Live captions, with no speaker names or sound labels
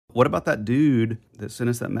What about that dude that sent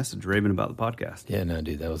us that message raving about the podcast? Yeah, no,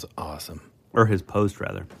 dude, that was awesome. Or his post,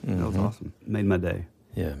 rather. That was awesome. Made my day.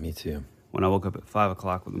 Yeah, me too. When I woke up at 5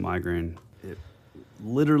 o'clock with a migraine, it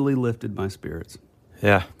literally lifted my spirits.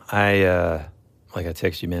 Yeah, I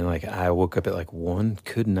text you, man. Like, I woke up at like 1,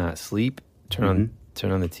 could not sleep. Turn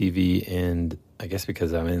on the TV, and I guess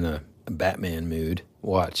because I'm in a Batman mood,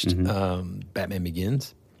 watched Batman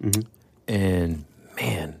Begins. And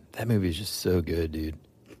man, that movie is just so good, dude.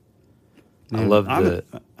 Man, I love I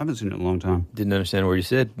haven't seen it in a long time. Didn't understand what you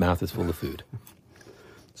said. Mouth is full of food.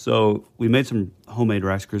 So we made some homemade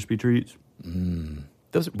Rice Krispie treats.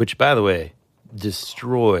 Those, which, by the way,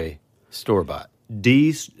 destroy store-bought.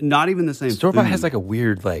 Not even the same. Store-bought food. has like a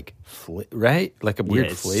weird, like, weird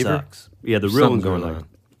it flavor. Sucks. Yeah, the real ones are going like on.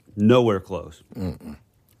 nowhere close.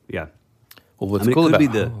 Yeah. Well, what's I mean, cool it could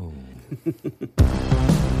about be the.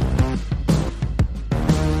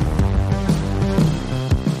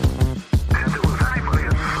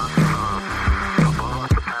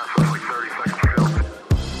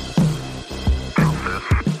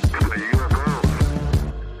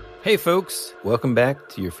 Hey folks, welcome back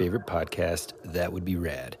to your favorite podcast, That Would Be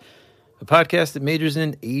Rad. A podcast that majors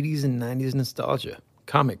in 80s and 90s nostalgia,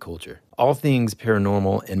 comic culture, all things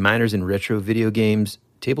paranormal, and minors in retro video games,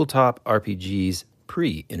 tabletop RPGs,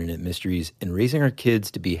 pre-internet mysteries, and raising our kids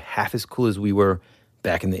to be half as cool as we were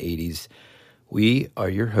back in the 80s. We are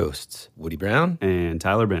your hosts, Woody Brown And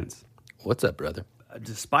Tyler Benz. What's up, brother?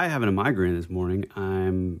 Despite having a migraine this morning,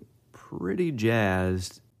 I'm pretty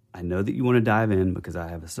jazzed. I know that you want to dive in because I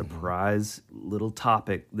have a surprise little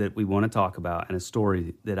topic that we want to talk about and a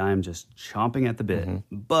story that I am just chomping at the bit.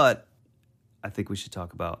 But I think we should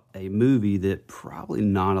talk about a movie that probably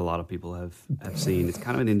not a lot of people have seen. It's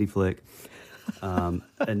kind of an indie flick.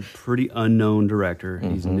 And pretty unknown director.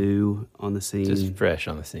 He's new on the scene. Just fresh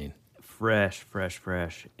on the scene. Fresh.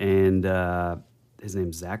 And his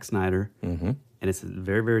name's Zack Snyder. And it's a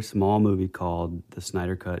very, very small movie called The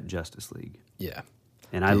Snyder Cut Justice League. Yeah.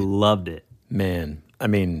 And I loved it. Man, I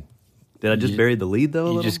mean... Did I just bury the lead, though, a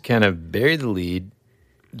You little? just kind of buried the lead.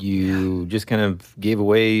 You just kind of gave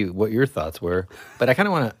away what your thoughts were. But I kind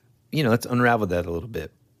of want to, let's unravel that a little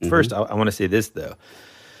bit. First, I want to say this, though.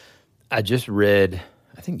 I just read,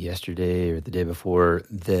 I think yesterday or the day before,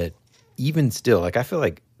 that even still, like, I feel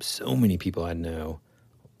like so many people I know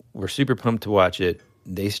were super pumped to watch it.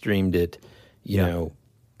 They streamed it, you know,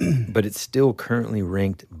 but it's still currently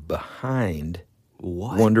ranked behind...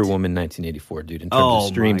 What? Wonder Woman 1984, dude, in terms of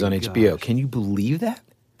streams on HBO. gosh. Can you believe that?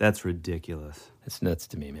 That's ridiculous. It's nuts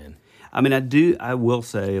to me, man. I mean, I will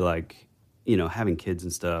say, like, having kids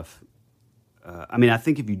and stuff. I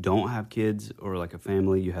think if you don't have kids or, like, a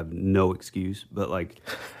family, you have no excuse. But, like,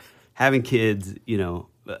 having kids,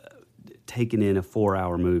 taking in a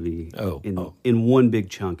 4-hour movie in one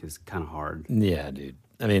big chunk is kind of hard. Yeah, dude.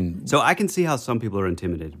 I mean... So I can see how some people are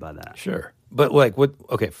intimidated by that. Sure. But, like, what...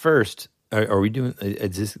 Okay, first... Are we doing?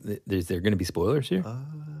 Is there going to be spoilers here?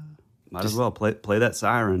 Might as well play that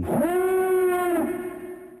siren.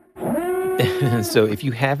 So if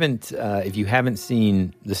you haven't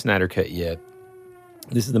seen the Snyder Cut yet,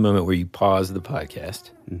 this is the moment where you pause the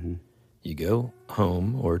podcast. You go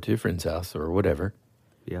home or to a friend's house or whatever.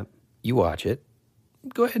 Yep. You watch it.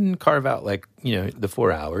 Go ahead and carve out the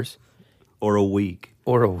 4 hours Or a week.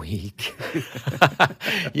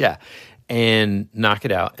 Yeah. And knock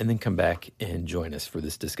it out, and then come back and join us for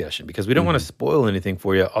this discussion because we don't want to spoil anything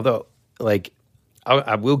for you. Although,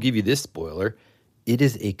 I will give you this spoiler: it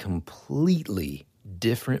is a completely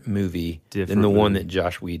different movie than the one that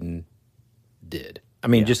Joss Whedon did. I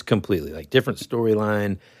mean, just completely different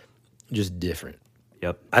storyline, just different.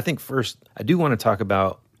 Yep. I think first I do want to talk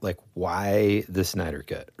about why the Snyder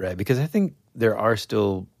Cut, right? Because I think there are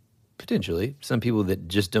still potentially some people that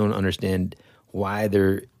just don't understand why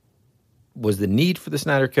there was the need for the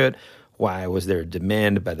Snyder Cut. Why was there a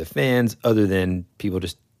demand by the fans other than people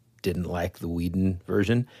just didn't like the Whedon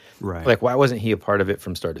version? Right. Why wasn't he a part of it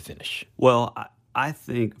from start to finish? Well, I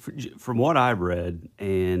think from what I've read,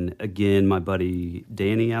 and again, my buddy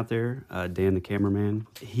Danny out there, Dan the cameraman,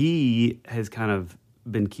 he has kind of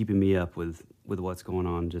been keeping me up with what's going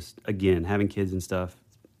on. Just, again, having kids and stuff,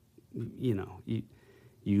 you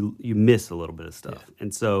miss a little bit of stuff. Yeah.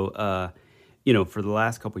 And so... for the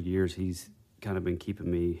last couple of years, he's kind of been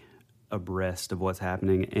keeping me abreast of what's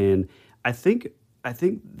happening, and I think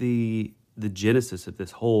the genesis of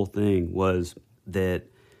this whole thing was that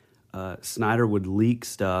Snyder would leak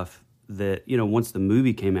stuff that once the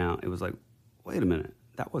movie came out, it was like, wait a minute,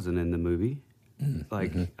 that wasn't in the movie.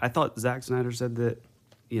 I thought Zack Snyder said that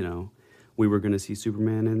we were going to see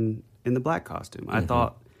Superman in the black costume. I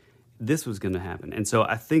thought this was going to happen. And so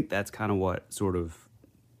I think that's kind of what sort of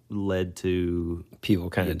led to people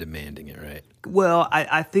kind of demanding it, right? Well,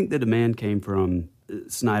 I think the demand came from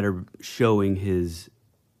Snyder showing his,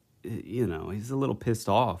 he's a little pissed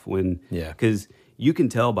off when, because you can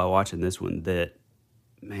tell by watching this one that,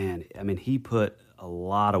 man, I mean, he put a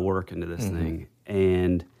lot of work into this thing.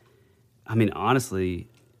 And I mean, honestly,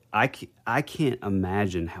 I can't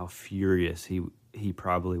imagine how furious he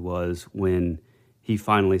probably was when he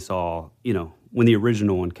finally saw, when the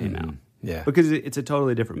original one came out. Yeah. Because it's a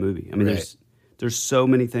totally different movie. I mean, there's so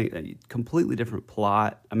many things, completely different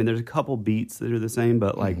plot. I mean, there's a couple beats that are the same,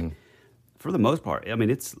 but like for the most part, I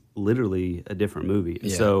mean, it's literally a different movie.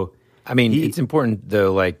 Yeah. So, I mean, it's important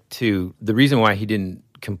though, like the reason why he didn't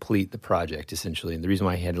complete the project essentially, and the reason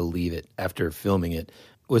why he had to leave it after filming it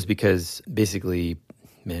was because basically,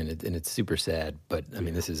 man, and it's super sad, but I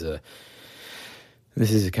mean, this is a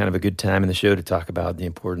kind of a good time in the show to talk about the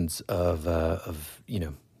importance of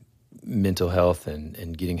mental health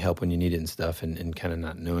and getting help when you need it and stuff, and kind of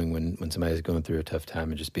not knowing when somebody's going through a tough time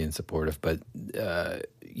and just being supportive. But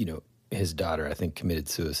his daughter, I think, committed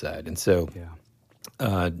suicide, and so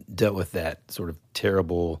dealt with that sort of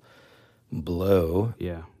terrible blow.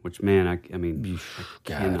 Yeah, which, man, I mean, I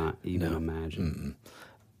cannot even imagine.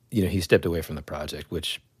 He stepped away from the project,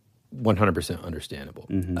 which 100% understandable.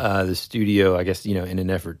 The studio, I guess, in an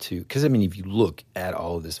effort to, because I mean, if you look at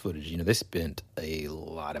all of this footage, they spent a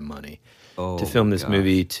lot of money to film this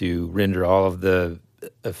movie, to render all of the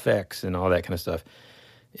effects and all that kind of stuff,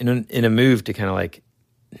 in a move to kind of like,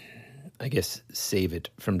 I guess, save it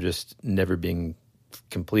from just never being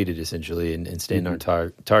completed essentially and staying on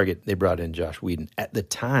target. They brought in Joss Whedon. At the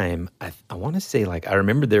time, I want to say, like, I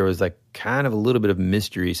remember there was like kind of a little bit of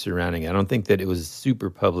mystery surrounding it. I don't think that it was super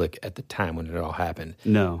public at the time when it all happened.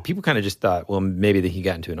 No. People kind of just thought, well, maybe that he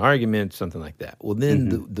got into an argument, something like that. Well,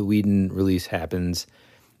 then the Whedon release happens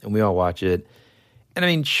and we all watch it. And I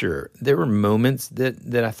mean, sure, there were moments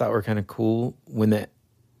that I thought were kind of cool when that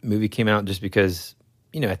movie came out, just because,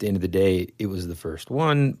 at the end of the day, it was the first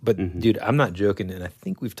one. But, dude, I'm not joking, and I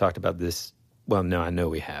think we've talked about this. Well, no, I know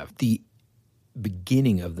we have. The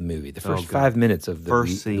beginning of the movie, the first 5 minutes of the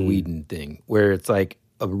Whedon thing, where it's like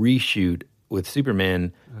a reshoot with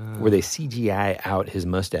Superman, where they CGI out his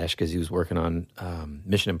mustache because he was working on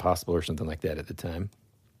Mission Impossible or something like that at the time.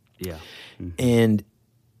 Yeah. And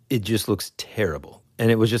it just looks terrible.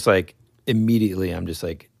 And it was just like, immediately, I'm just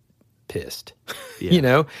like, pissed.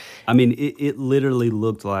 I mean, it literally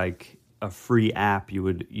looked like a free app you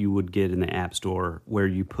would get in the App Store, where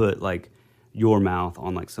you put like your mouth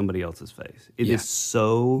on like somebody else's face. It is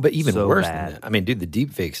so, but even so worse bad. than that. I mean, dude, the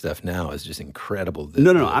deep fake stuff now is just incredible.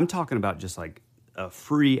 No, I'm talking about just like a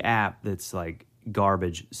free app that's like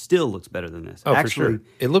garbage. Still looks better than this. Oh, actually, for sure.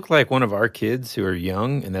 It looked like one of our kids who are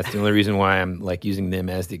young, and that's the only reason why I'm like using them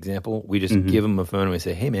as the example. We just give them a phone and we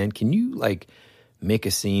say, hey man, can you like make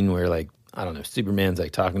a scene where, like, I don't know, Superman's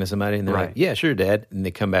like talking to somebody, and they're like, yeah, sure, Dad. And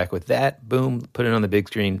they come back with that, boom, put it on the big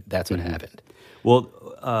screen. That's what happened. Well,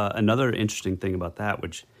 another interesting thing about that,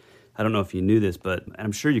 which I don't know if you knew this, but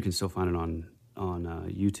I'm sure you can still find it on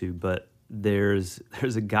YouTube, but there's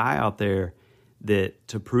a guy out there that,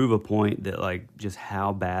 to prove a point that, like, just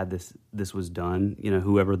how bad this was done,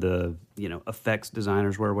 whoever the, effects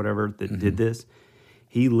designers were, whatever, that did this,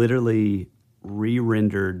 he literally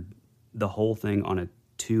re-rendered the whole thing on a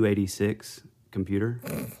 286 computer,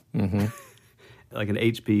 like an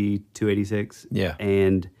HP 286. Yeah.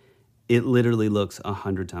 And it literally looks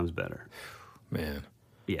 100 times better. Man.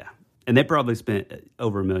 Yeah. And they probably spent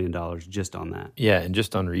over $1 million just on that. Yeah, and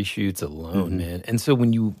just on reshoots alone, man. And so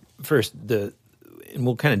when you and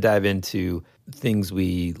we'll kind of dive into things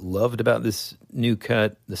we loved about this new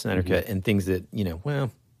cut, the Snyder cut, and things that,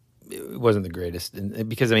 well, it wasn't the greatest. And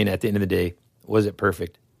because, I mean, at the end of the day, was it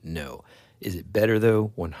perfect? No. Is it better,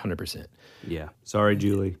 though? 100%. Yeah. Sorry,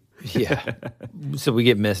 Julie. Yeah. So we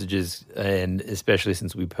get messages, and especially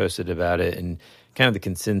since we posted about it, and kind of the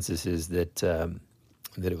consensus is that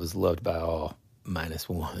that it was loved by all minus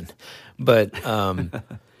one. But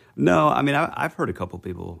no, I mean, I've heard a couple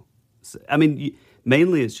people say, I mean,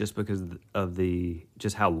 mainly it's just because of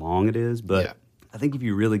just how long it is. But I think if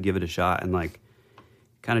you really give it a shot and like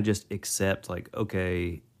kind of just accept, like,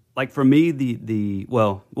 okay. Like, for me,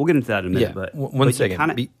 well, we'll get into that in a minute. But one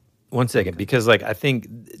second, because, like, I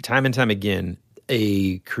think time and time again,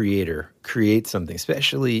 a creator creates something,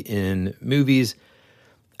 especially in movies.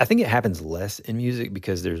 I think it happens less in music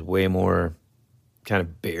because there's way more kind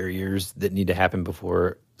of barriers that need to happen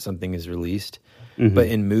before something is released. But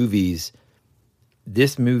in movies,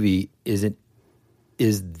 this movie isn't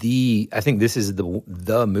I think this is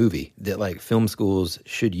the movie that like film schools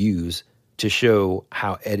should use to show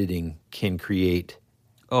how editing can create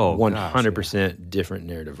 100% different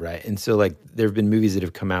narrative, right? And so like there have been movies that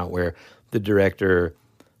have come out where the director,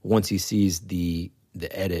 once he sees the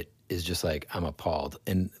edit, is just like, I'm appalled.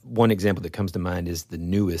 And one example that comes to mind is the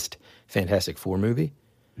newest Fantastic Four movie.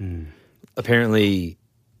 Apparently,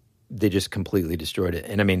 they just completely destroyed it.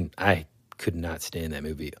 And I mean, I could not stand that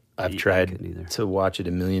movie. I've tried to watch it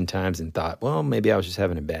a million times and thought, well, maybe I was just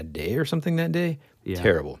having a bad day or something that day. Yeah.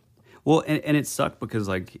 Terrible. Well, and it sucked because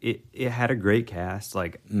like it had a great cast.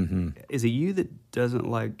 Like, is it you that doesn't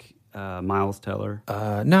like Miles Teller?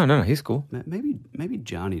 No, he's cool. Maybe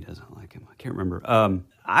Johnny doesn't like him. I can't remember.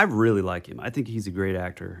 I really like him. I think he's a great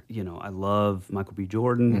actor. You know, I love Michael B.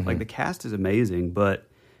 Jordan. Like the cast is amazing, but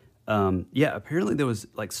apparently there was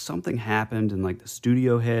like something happened and like the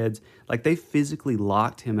studio heads, like they physically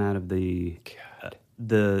locked him out of the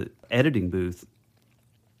editing booth,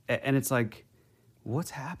 and it's like,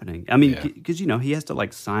 what's happening? I mean, because he has to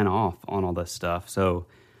like sign off on all this stuff. So,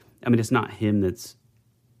 I mean, it's not him that's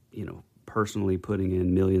personally putting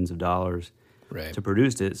in millions of dollars to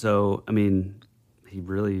produce it. So, I mean,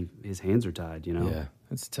 his hands are tied. Yeah,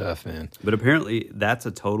 it's tough, man. But apparently, that's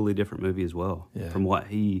a totally different movie as well from what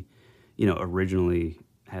he originally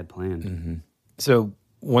had planned. So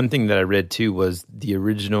one thing that I read too was the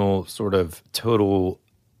original sort of total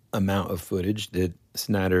amount of footage that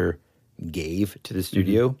Snyder gave to the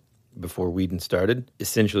studio before Whedon started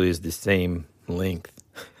essentially is the same length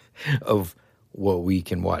of what we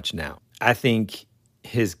can watch now. I think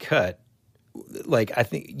his cut, like I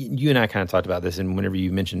think you and I kind of talked about this, and whenever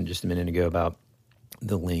you mentioned just a minute ago about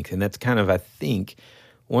the length, and that's kind of, I think,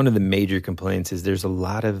 one of the major complaints is there's a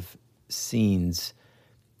lot of scenes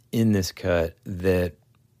in this cut that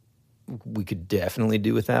we could definitely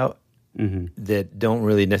do without, that don't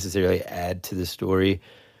really necessarily add to the story.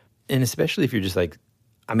 And especially if you're just like,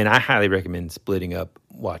 I mean, I highly recommend splitting up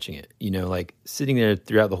watching it. Like sitting there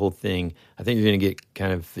throughout the whole thing, I think you're going to get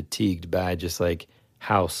kind of fatigued by just like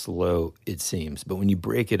how slow it seems. But when you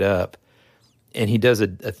break it up, and he does a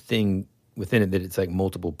thing within it that it's like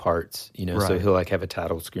multiple parts, so he'll like have a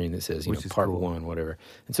title screen that says, part cool. 1, whatever.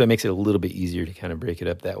 And so it makes it a little bit easier to kind of break it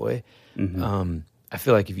up that way. I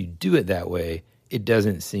feel like if you do it that way, it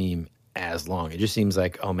doesn't seem as long. It just seems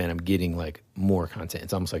like, oh man, I'm getting like more content.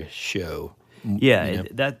 It's almost like a show. Yeah,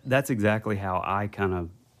 that's exactly how I kind of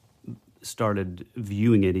started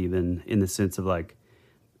viewing it, even in the sense of like,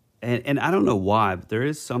 and I don't know why, but there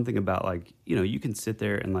is something about like, you can sit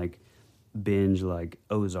there and like binge like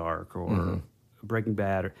Ozark or Breaking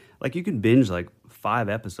Bad, or like you can binge like 5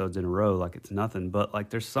 episodes in a row like it's nothing. But like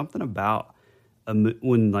there's something about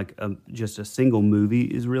when like just a single movie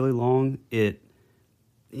is really long,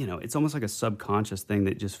 it's almost like a subconscious thing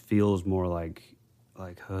that just feels more like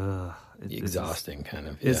exhausting kind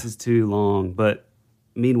of. This is too long. But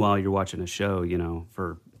meanwhile, you're watching a show,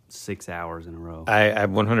 for 6 hours in a row. I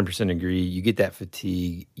 100% agree. You get that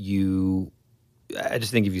fatigue. I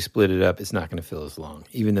just think if you split it up, it's not going to feel as long,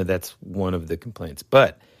 even though that's one of the complaints.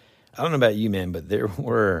 But I don't know about you, man, but there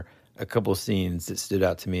were a couple scenes that stood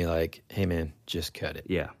out to me like, hey, man, just cut it.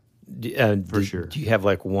 Yeah. For sure. Do you have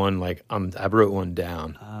like one, like I wrote one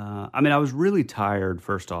down? I mean, I was really tired,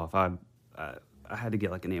 first off. I had to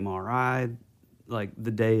get like an MRI like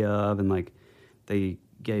the day of, and like they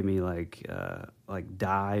gave me like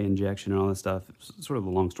dye injection and all this stuff. It's sort of a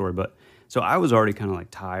long story, but so I was already kind of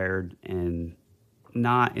like tired and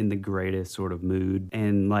not in the greatest sort of mood.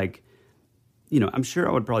 And like, I'm sure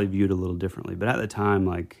I would probably view it a little differently, but at the time,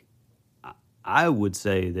 like I would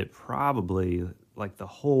say that probably like the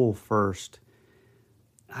whole first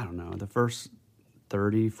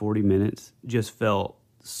 30, 40 minutes just felt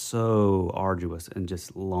so arduous and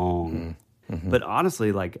just long. But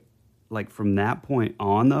honestly, like from that point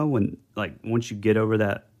on though, when like once you get over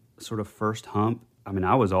that sort of first hump, I mean,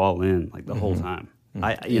 I was all in like the whole time.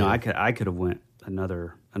 I could have went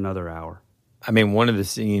another hour. I mean, one of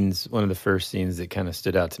the first scenes that kind of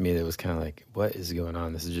stood out to me that was kind of like, what is going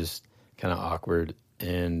on? This is just kind of awkward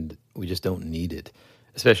and we just don't need it.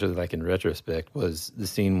 Especially like in retrospect, was the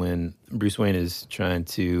scene when Bruce Wayne is trying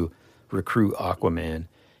to recruit Aquaman,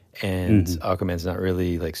 and Aquaman's not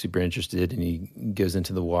really like super interested, and he goes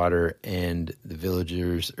into the water, and the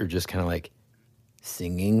villagers are just kind of like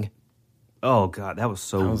singing. Oh God, that was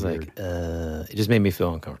so weird. I was like, it just made me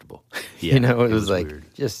feel uncomfortable. Yeah, it was like weird.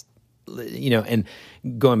 Just and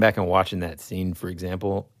going back and watching that scene, for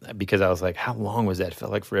example, because I was like, how long was that? It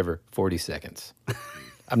felt like forever. 40 seconds.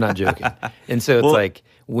 I'm not joking. And so it's like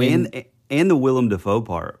when and the Willem Dafoe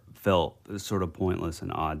part felt sort of pointless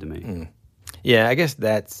and odd to me. Yeah, I guess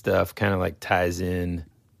that stuff kind of like ties in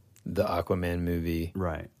the Aquaman movie,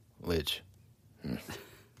 Right. which,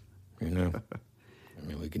 you know, I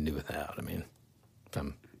mean, we can do without. I mean, if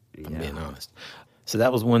I'm being honest. So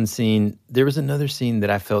that was one scene. There was another scene that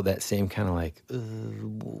I felt that same kind of like,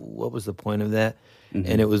 what was the point of that? Mm-hmm.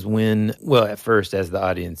 And it was when, well, at first, as the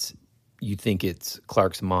audience, you think it's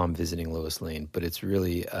Clark's mom visiting Lois Lane, but it's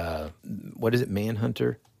really, what is it,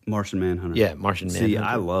 Manhunter? Martian Manhunter. Yeah, Martian Manhunter. See,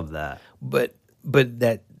 I love that. But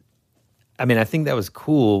that, I mean, I think that was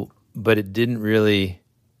cool, but it didn't really,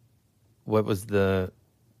 what was the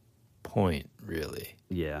point, really?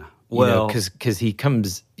 Yeah. Well, because he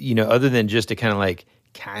comes, other than just to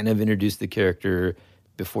kind of introduce the character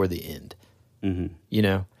before the end,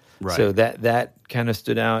 Right. So that kind of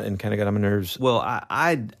stood out and kind of got on my nerves. Well,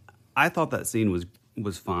 I thought that scene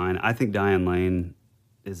was fine. I think Diane Lane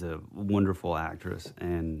is a wonderful actress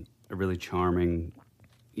and a really charming,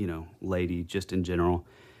 lady just in general.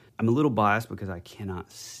 I'm a little biased because I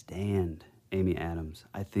cannot stand Amy Adams.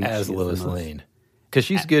 I think As she is Lois the most, Lane, because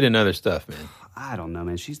she's good in other stuff, man. I don't know,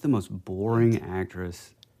 man. She's the most boring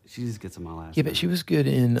actress. She just gets on my last. Yeah, but she was good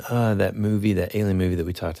in that movie, that alien movie that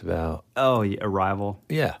we talked about. Oh, yeah, Arrival.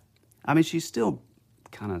 Yeah. I mean, she's still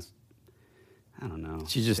kind of, I don't know.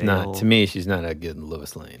 She's just stale. not, to me, she's not a good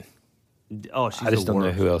Lois Lane. Oh, she's I just the don't know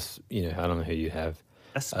worst. who else, I don't know who you have.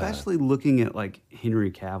 Especially looking at like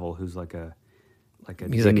Henry Cavill, who's like a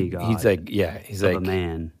He's demigod. he's of like a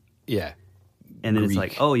man. Yeah. And then it's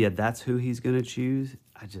Greek. like, oh yeah, that's who he's gonna choose.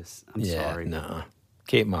 I'm sorry. No.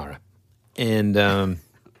 Kate Mara. And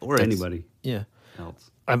Or anybody yeah. else.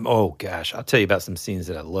 Oh gosh, I'll tell you about some scenes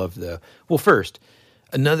that I loved though. Well, first,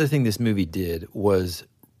 another thing this movie did was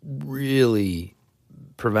really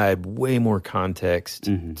provide way more context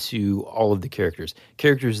to all of the characters.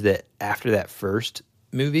 Characters that after that first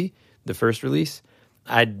movie, the first release,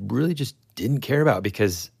 I really just didn't care about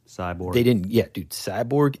because Cyborg. they didn't. Yeah, dude,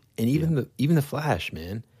 Cyborg and even the Flash,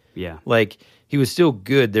 man. Yeah. Like he was still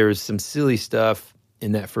good. There was some silly stuff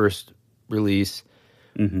in that first release,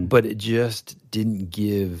 but it just didn't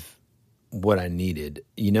give what I needed.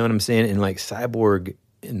 You know what I'm saying? And like Cyborg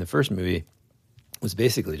in the first movie was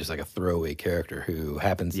basically just like a throwaway character who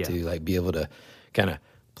happens to like be able to kind of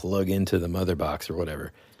plug into the mother box or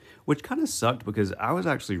whatever. Which kind of sucked because I was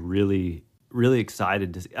actually really, really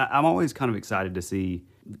excited to see. I'm always kind of excited to see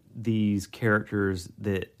these characters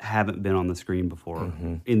that haven't been on the screen before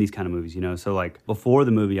in these kind of movies, So like before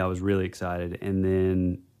the movie, I was really excited. And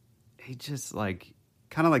then he just like,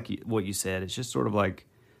 kind of like what you said, it's just sort of like,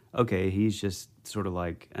 okay, he's just sort of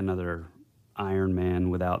like another Iron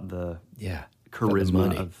Man without the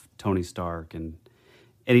charisma of Tony Stark. And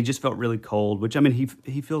he just felt really cold, which I mean,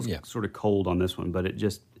 he feels sort of cold on this one, but it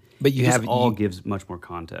just... But you have all gives much more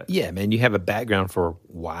context. Yeah, man, you have a background for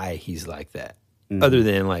why he's like that. Other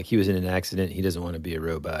than like he was in an accident, he doesn't want to be a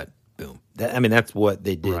robot. Boom. That's what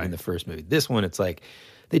they did in the first movie. This one, it's like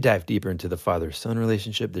they dive deeper into the father-son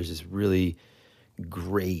relationship. There's this really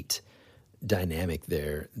great dynamic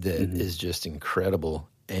there that is just incredible.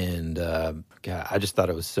 And God, I just thought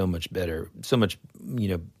it was so much better,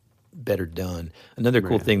 better done. Another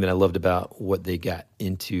cool thing that I loved about what they got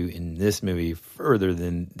into in this movie further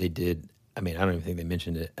than they did, I mean, I don't even think they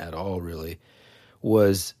mentioned it at all really,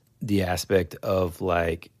 was the aspect of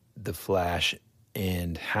like the Flash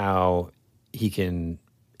and how he can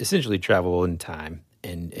essentially travel in time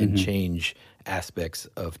and change aspects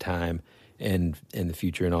of time and the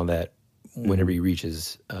future and all that whenever he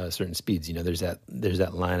reaches certain speeds. There's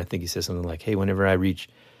that line, I think he says something like, hey, whenever I reach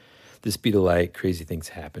the speed of light, crazy things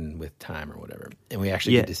happen with time or whatever. And we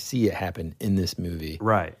actually get to see it happen in this movie.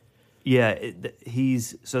 Right. Yeah,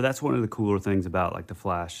 so that's one of the cooler things about like the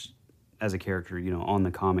Flash as a character, on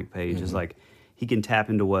the comic page is like he can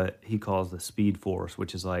tap into what he calls the speed force,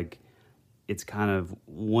 which is like, it's kind of,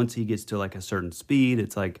 once he gets to like a certain speed,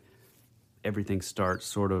 it's like everything starts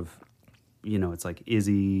sort of, it's like, is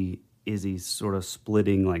he sort of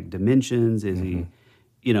splitting like dimensions? Is he,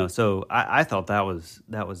 so I thought that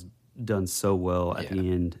was done so well at the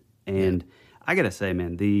end. And I gotta say,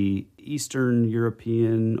 man, the Eastern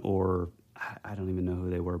European, or I don't even know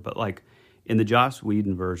who they were, but like in the Joss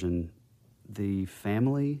Whedon version, the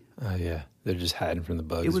family. Oh yeah, they're just hiding from the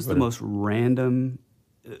bugs. It was the most random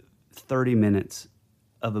 30 minutes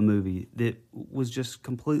of a movie that was just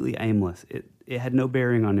completely aimless. It had no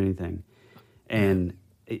bearing on anything, and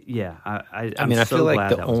I mean, I so feel like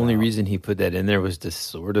glad the that was only out. reason he put that in there was to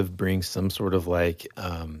sort of bring some sort of like,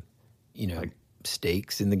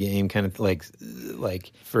 stakes in the game, kind of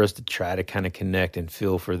like for us to try to kind of connect and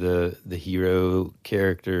feel for the hero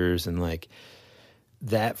characters. And like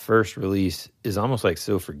that first release is almost like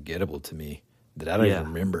so forgettable to me. that I don't even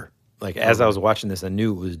remember. Like, as I was watching this, I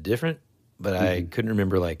knew it was different, but I couldn't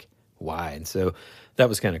remember, like, why. And so that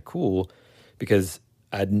was kind of cool because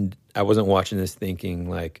I wasn't watching this thinking,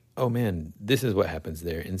 like, oh, man, this is what happens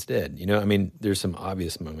there instead. You know, I mean, there's some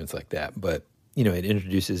obvious moments like that, but, you know, it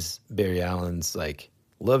introduces Barry Allen's, like,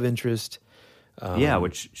 love interest.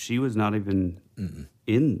 Which she was not even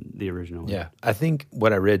in the original. Yeah. I think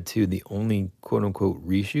what I read, too, the only quote-unquote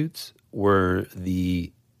reshoots were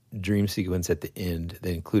the dream sequence at the end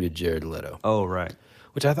that included Jared Leto. Oh, right.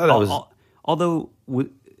 Which I thought that was... Although,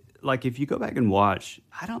 like, if you go back and watch,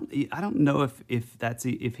 I don't know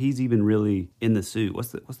if he's even really in the suit. What's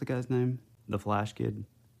the guy's name? The Flash kid?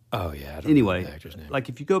 Oh, yeah. I don't know the actor's name. Like,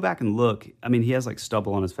 if you go back and look, I mean, he has, like,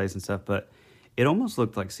 stubble on his face and stuff, but it almost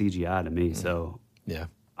looked like CGI to me, so... Yeah.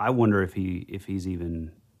 I wonder if he's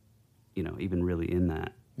even, you know, even really in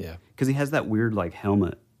that. Yeah. Because he has that weird, like,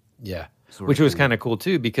 helmet. Yeah. Which was kind of cool,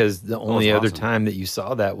 too, because the only other time that you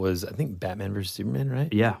saw that was, I think, Batman versus Superman,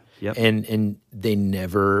 right? Yeah. Yep. And you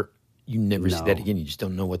never see that again. You just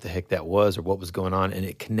don't know what the heck that was or what was going on, and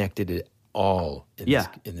it connected it all in this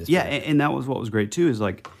movie. And that was what was great, too, is,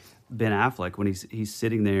 like, Ben Affleck, when he's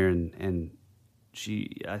sitting there and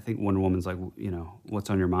I think Wonder Woman's like, you know, what's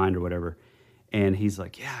on your mind or whatever. And he's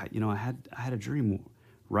like, yeah, you know, I had a dream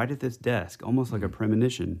right at this desk, almost like a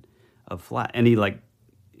premonition of flat. And he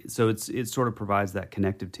so it sort of provides that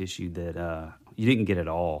connective tissue that you didn't get at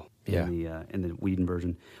all in the Whedon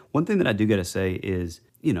version. One thing that I do got to say is,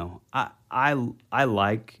 you know, I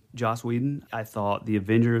like Joss Whedon. I thought the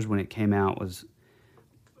Avengers, when it came out, was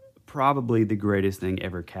probably the greatest thing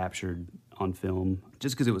ever captured on film,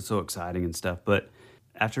 just because it was so exciting and stuff. But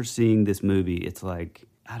after seeing this movie, it's like,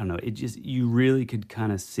 I don't know, you really could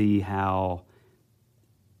kind of see how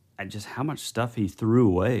much stuff he threw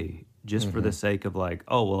away just for the sake of, like,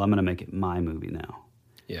 oh, well, I'm going to make it my movie now.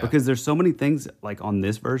 Yeah. Because there's so many things, like, on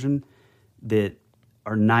this version that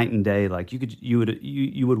are night and day. Like, you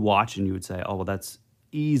would watch and you would say, oh, well, that's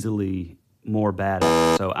easily more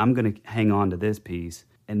badass, so I'm going to hang on to this piece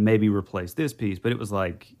and maybe replace this piece. But it was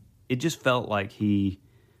like, it just felt like he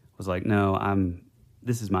was like, no,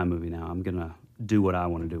 this is my movie now. I'm going to do what I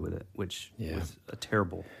want to do with it, which was a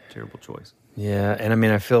terrible, terrible choice. Yeah, and I mean,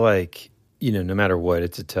 I feel like, you know, no matter what,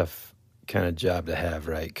 it's a tough kind of job to have,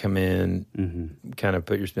 right? Come in, kind of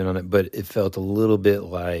put your spin on it, but it felt a little bit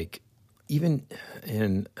like, even,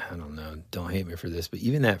 and I don't know, don't hate me for this, but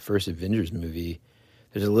even that first Avengers movie,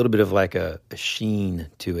 there's a little bit of like a sheen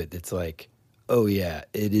to it that's like, oh yeah,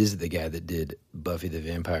 it is the guy that did Buffy the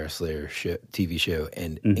Vampire Slayer TV show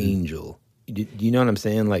and Angel. Do you know what I'm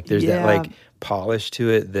saying? Like, there's that, like, polish to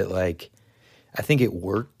it that, like, I think it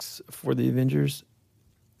works for the Avengers.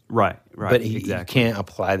 Right. But he can't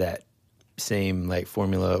apply that same, like,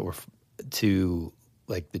 formula to,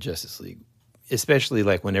 like, the Justice League. Especially,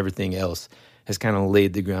 like, when everything else has kind of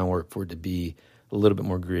laid the groundwork for it to be a little bit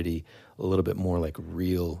more gritty, a little bit more, like,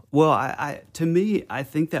 real. Well, to me, I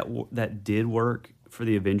think that did work for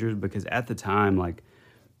the Avengers, because at the time, like,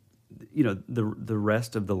 you know, the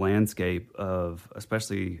rest of the landscape of,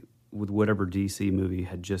 especially with whatever DC movie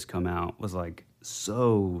had just come out, was like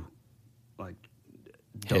so, like,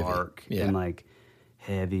 dark and like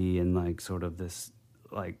heavy and like sort of this,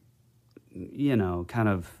 like, you know, kind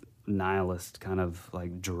of nihilist, kind of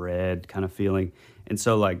like dread kind of feeling. And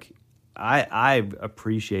so, like, I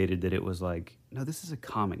appreciated that it was like, no, this is a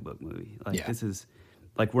comic book movie. Like, this is,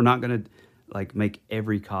 like, we're not gonna, like, make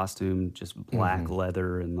every costume just black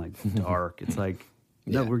leather and, like, dark. It's like,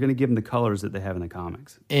 no, we're going to give them the colors that they have in the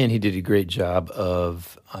comics. And he did a great job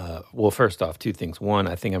of, well, first off, two things. One,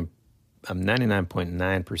 I think I'm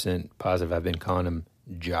 99.9% positive I've been calling him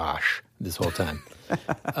Josh this whole time.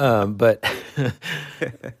 But,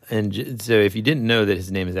 and so if you didn't know that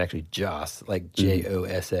his name is actually Joss, like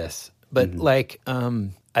Joss, but like,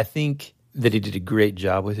 I think that he did a great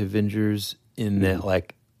job with Avengers in that,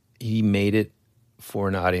 like, he made it for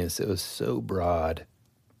an audience that was so broad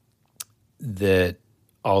that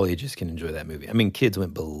all ages can enjoy that movie. I mean, kids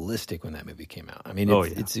went ballistic when that movie came out. I mean,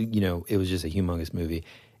 it's you know, it was just a humongous movie.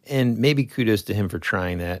 And maybe kudos to him for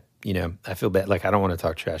trying that. You know, I feel bad. Like, I don't want to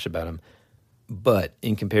talk trash about him. But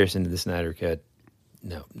in comparison to the Snyder Cut,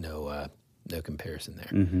 no comparison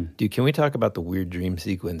there. Dude, can we talk about the weird dream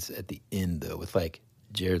sequence at the end, though, with, like,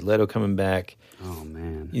 Jared Leto coming back? Oh,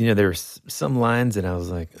 man. You know, there were some lines that I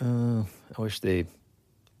was like, oh, I wish they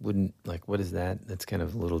wouldn't, like, what is that? That's kind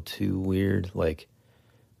of a little too weird. Like,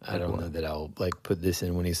 I don't know that I'll, like, put this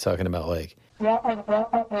in when he's talking about, like... Oh,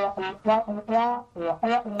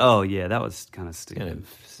 yeah, that was kind of stupid. Kind of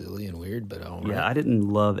silly and weird, but all right. Yeah, I didn't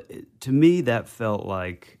love it. To me, that felt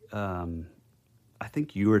like I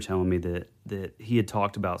think you were telling me that he had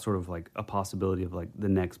talked about sort of like a possibility of like the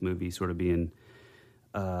next movie sort of being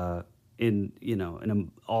in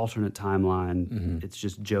an alternate timeline. It's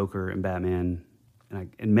just Joker and Batman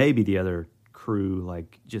and maybe the other crew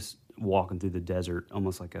like just walking through the desert,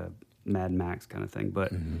 almost like a Mad Max kind of thing.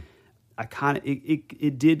 But I kind of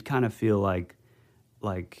it did kind of feel like,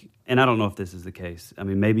 and I don't know if this is the case. I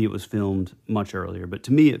mean, maybe it was filmed much earlier, but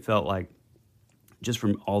to me, it felt like, just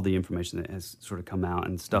from all the information that has sort of come out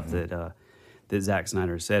and stuff that Zack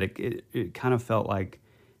Snyder said, it kind of felt like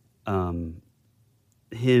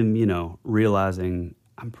him, realizing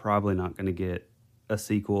I'm probably not going to get a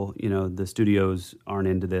sequel. The studios aren't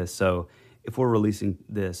into this, so if we're releasing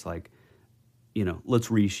this, like, let's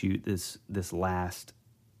reshoot this last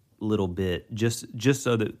little bit just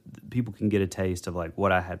so that people can get a taste of like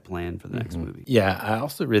what I had planned for the next movie. Yeah, I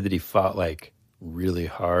also read that he fought like really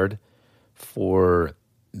hard for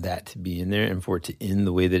that to be in there and for it to end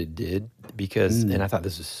the way that it did, because and I thought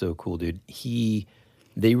this was so cool, dude. The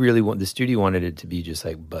studio wanted it to be just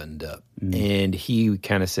like buttoned up, and he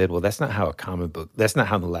kind of said, well, that's not how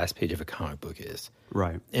the last page of a comic book is,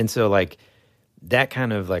 right? And so like that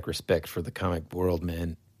kind of like respect for the comic world,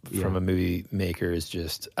 man, from a movie maker is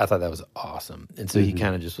just, I thought that was awesome. And so he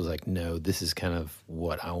kind of just was like, no, this is kind of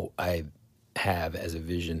what I have as a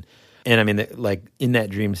vision. And I mean, like in that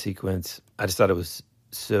dream sequence, I just thought it was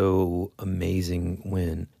so amazing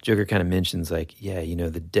when Joker kind of mentions like,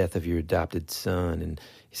 the death of your adopted son. And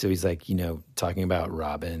so he's like, talking about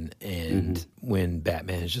Robin, and when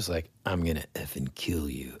Batman is just like, I'm going to effing kill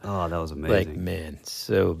you. Oh, that was amazing. Like, man,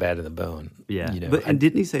 so bad to the bone. Yeah. And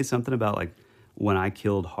didn't he say something about like, when I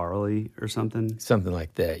killed Harley or something? Something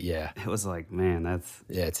like that, yeah. It was like, man, that's...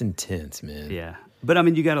 Yeah, it's intense, man. Yeah. But I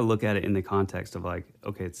mean, you got to look at it in the context of like,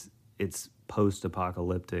 okay, it's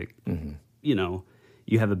post-apocalyptic.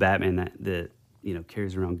 You have a Batman that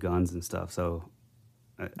carries around guns and stuff. So,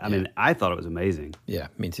 I mean, I thought it was amazing. Yeah,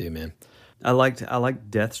 me too, man. I liked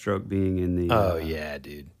Deathstroke being in the... Oh, yeah,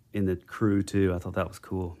 dude. In the crew, too. I thought that was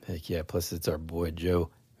cool. Heck yeah, plus it's our boy Joe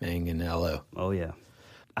Manganiello. Oh, yeah.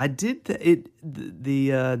 I did...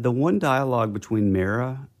 The one dialogue between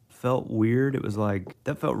Mara felt weird. It was like...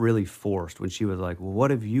 That felt really forced when she was like, well,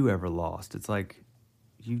 what have you ever lost? It's like,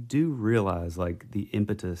 you do realize, like, the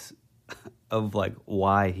impetus of, like,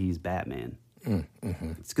 why he's Batman.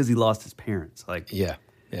 It's because he lost his parents. Like... Yeah.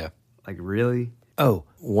 Like, really? Oh,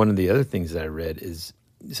 one of the other things that I read is...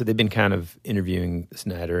 So they've been kind of interviewing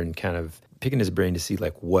Snyder and kind of picking his brain to see,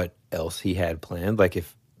 like, what else he had planned. Like,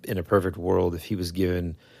 if in a perfect world, if he was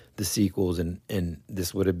given the sequels and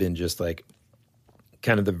this would have been just, like,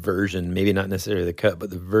 kind of the version, maybe not necessarily the cut, but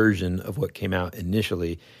the version of what came out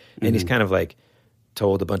initially. And he's kind of, like,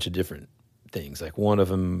 told a bunch of different things. Like, one of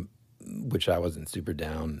them, which I wasn't super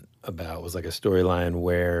down about, was, like, a storyline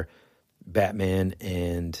where Batman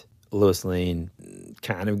and Lois Lane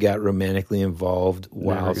kind of got romantically involved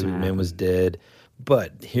while Superman was dead.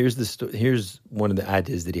 But here's one of the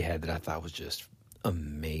ideas that he had that I thought was just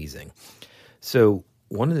amazing. So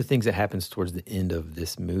one of the things that happens towards the end of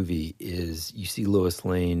this movie is you see Lois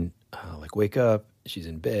Lane like wake up. She's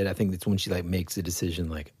in bed. I think that's when she like makes the decision,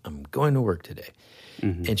 like, I'm going to work today.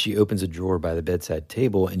 And she opens a drawer by the bedside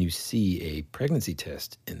table, and you see a pregnancy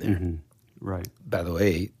test in there. Right. By the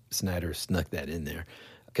way, Snyder snuck that in there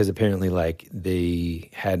because apparently, like, they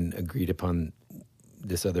hadn't agreed upon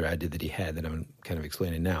this other idea that he had that I'm kind of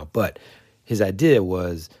explaining now. But his idea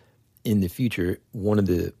was, in the future, one of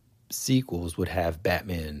the sequels would have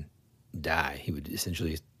Batman die. He would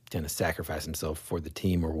essentially kind of sacrifice himself for the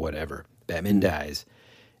team or whatever. Batman dies,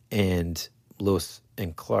 and Lois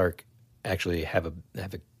and Clark actually have a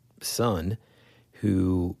son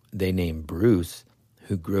who they name Bruce,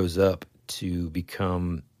 who grows up to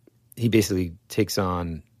become... He basically takes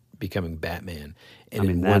on becoming Batman. And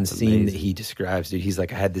in one scene that he describes, dude, he's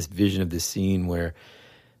like, I had this vision of this scene where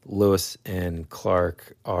Lois and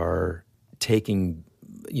Clark are taking,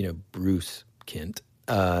 Bruce Kent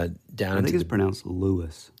down. I think it's pronounced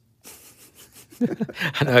Lewis.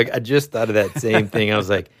 I know, I just thought of that same thing. I was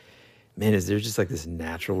like, man, is there just like this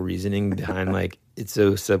natural reasoning behind, like, it's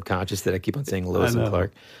so subconscious that I keep on saying Lois and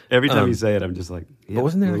Clark? Every time you say it, I'm just like, yeah, but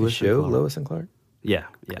wasn't there like a show, Lois and Clark? Yeah.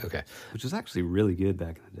 Okay. Which was actually really good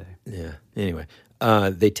back in the day. Yeah. Anyway,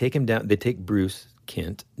 they take him down. They take Bruce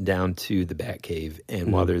Kent down to the Batcave,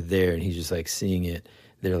 and while they're there, and he's just like seeing it,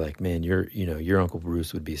 they're like, "Man, your Uncle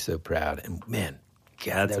Bruce would be so proud." And man,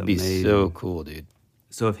 God, that would be so cool, dude.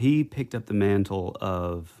 So if he picked up the mantle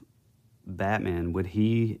of Batman, would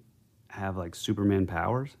he have like Superman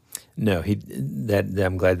powers? No,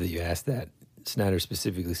 I'm glad that you asked that. Snyder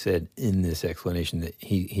specifically said in this explanation that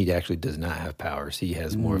he actually does not have powers. He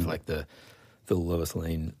has more of like the Lois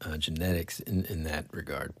Lane genetics in that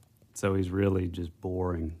regard. So he's really just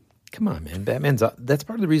boring. Come on, man. That's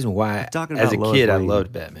part of the reason why, talking as a about Lois kid, I Lane.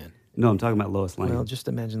 loved Batman. No, I'm talking about Lois Lane. Well, just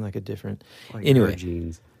imagine like a different... Like anyway, her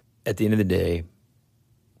genes. at the end of the day,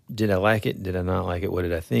 did I like it? Did I not like it? What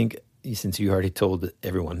did I think? Since you already told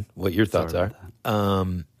everyone what your thoughts Sorry are.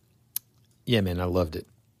 Yeah, man, I loved it.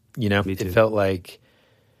 You know, Me too. it felt like,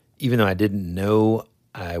 even though I didn't know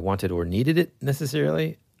I wanted or needed it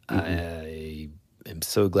necessarily, I am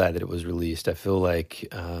so glad that it was released. I feel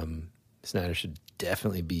like Snyder should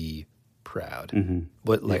definitely be proud.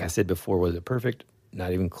 What, like I said before, was it perfect?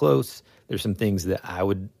 Not even close. There's some things that I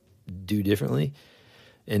would do differently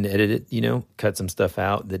and edit it, you know, cut some stuff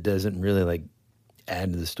out that doesn't really like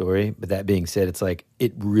add to the story. But that being said, it's like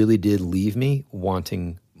it really did leave me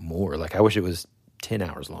wanting more. Like I wish it was 10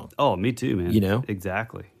 hours long. Oh, me too, man. You know?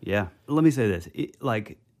 Exactly. Yeah. Let me say this.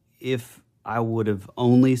 Like, if I would have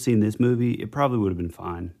only seen this movie, it probably would have been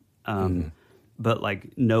fine. But,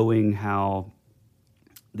 like, knowing how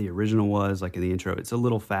the original was, like in the intro, it's a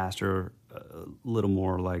little faster, a little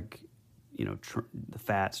more, like, you know, the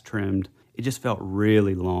fat's trimmed. It just felt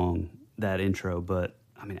really long, that intro. But,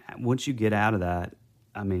 I mean, once you get out of that,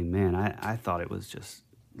 I mean, man, I thought it was just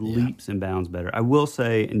leaps and bounds better. I will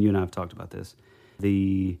say, and you and I have talked about this,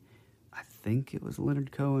 I think it was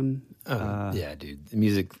Leonard Cohen. Yeah, dude. The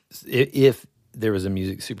music, if there was a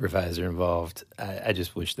music supervisor involved, I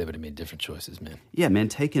just wish they would have made different choices, man. Yeah, man,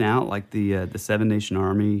 taking out like the Seven Nation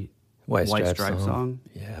Army White Stripes song.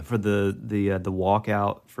 Yeah. For the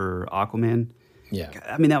walkout for Aquaman. Yeah.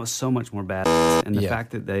 I mean, that was so much more badass. And the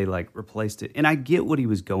fact that they like replaced it, and I get what he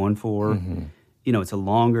was going for. You know, it's a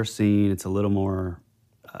longer scene. It's a little more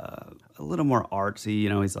artsy. You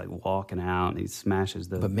know, he's like walking out and he smashes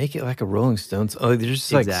the. But make it like a Rolling Stones. Oh, there's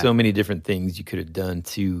just like so many different things you could have done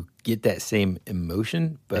to get that same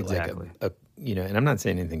emotion. But like a you know, and I'm not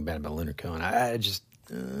saying anything bad about Leonard Cohen. I just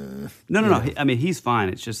No. I mean, he's fine.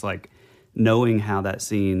 It's just like knowing how that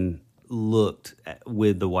scene looked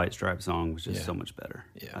with the White Stripes song was just so much better.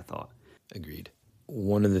 Yeah, I thought. Agreed.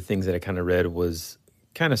 One of the things that I kind of read was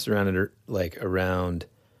kind of surrounded like around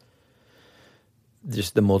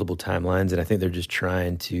just the multiple timelines, and I think they're just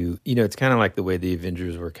trying to, you know, it's kind of like the way the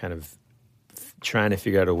Avengers were kind of trying to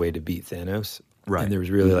figure out a way to beat Thanos. Right. And there was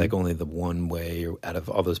really like only the one way out of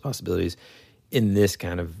all those possibilities. In this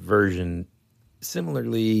kind of version,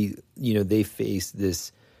 similarly, you know, they face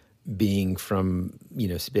this being from, you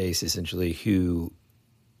know, space essentially who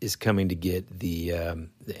is coming to get the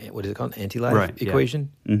what is it called? Anti-life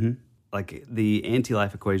equation? Yeah. Mm-hmm. Like the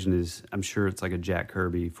anti-life equation is, I'm sure it's like a Jack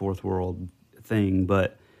Kirby fourth world thing,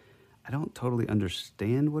 but I don't totally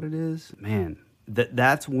understand what it is. Man,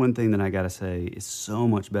 that's one thing that I gotta say is so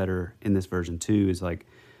much better in this version too, is like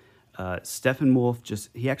Steppenwolf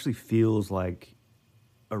he actually feels like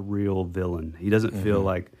a real villain. He doesn't feel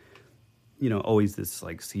like, you know, always this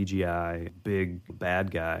like CGI big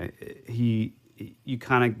bad guy. You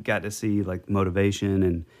kind of got to see like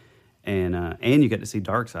motivation and you got to see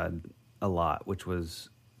Darkseid a lot, which was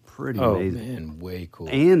pretty amazing. Oh man, way cool.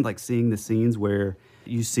 And like seeing the scenes where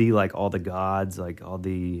you see like all the gods, like all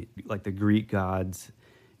the like the Greek gods.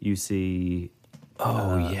 You see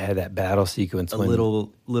that battle sequence. A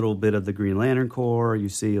little bit of the Green Lantern Corps. You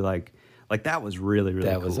see like that was really cool.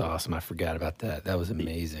 That was awesome. I forgot about that. That was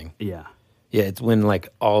amazing. Yeah. Yeah, it's when like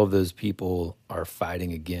all of those people are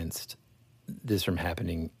fighting against this from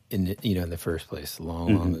happening in the first place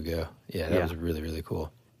long ago. Yeah, that was really, really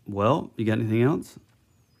cool. Well, you got anything else?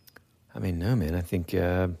 I mean, no, man. I think.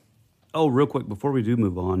 Real quick before we do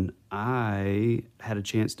move on, I had a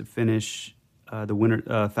chance to finish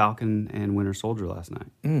the Falcon and Winter Soldier last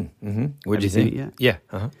night. What'd you think? Seen it yet?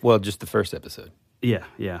 Yeah. Well, just the first episode. Yeah,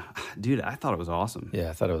 dude, I thought it was awesome. Yeah,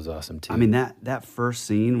 I thought it was awesome too. I mean that first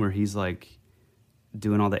scene where he's like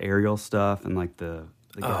doing all the aerial stuff and like the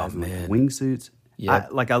guys in like the wingsuits. Yeah,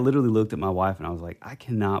 I literally looked at my wife and I was like, I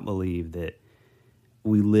cannot believe that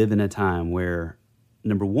we live in a time where,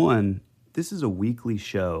 number one, this is a weekly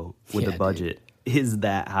show with the budget is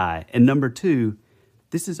that high, and number two,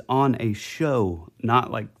 this is on a show,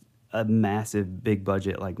 not like a massive big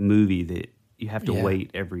budget like movie that you have to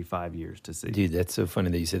wait every 5 years to see. Dude, that's so funny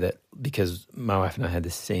that you said that, because my wife and I had the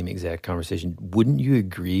same exact conversation. Wouldn't you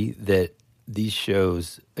agree that these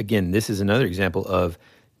shows, again, this is another example of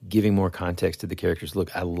giving more context to the characters?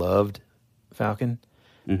 Look, I loved Falcon.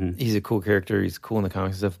 He's a cool character. He's cool in the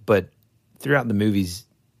comics and stuff. But throughout the movies,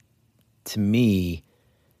 to me,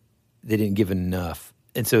 they didn't give enough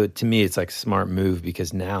And so to me, it's like a smart move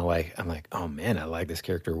because now like I'm like, oh man, I like this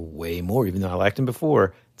character way more. Even though I liked him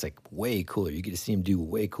before, it's like way cooler. You get to see him do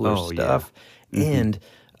way cooler stuff. Yeah.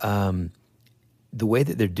 And the way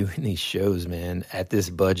that they're doing these shows, man, at this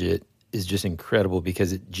budget is just incredible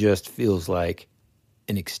because it just feels like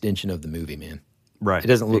an extension of the movie, man. Right. It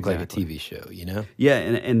doesn't look like a TV show, you know? Yeah,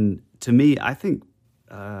 and to me, I think,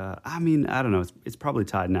 I mean, I don't know, it's probably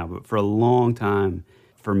tied now, but for a long time,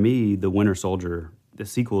 for me, The Winter Soldier, the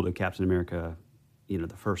sequel to Captain America, you know,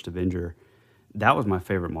 the first Avenger, that was my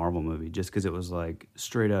favorite Marvel movie just because it was like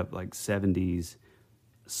straight up like 70s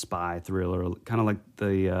spy thriller, kind of like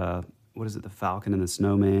the, what is it, The Falcon and the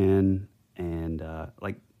Snowman, and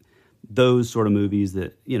like those sort of movies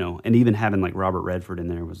that, you know, and even having like Robert Redford in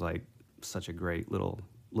there was like such a great little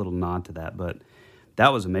nod to that. But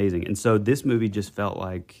that was amazing. And so this movie just felt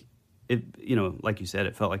like it, you know, like you said,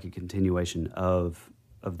 it felt like a continuation of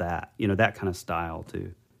that, you know, that kind of style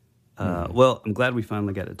too. Well, I'm glad we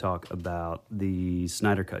finally got to talk about the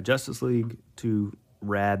Snyder Cut Justice League. 2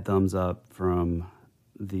 rad thumbs up from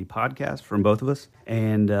the podcast from both of us.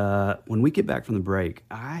 And when we get back from the break,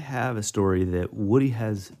 I have a story that Woody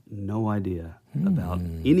has no idea about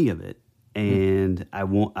any of it. And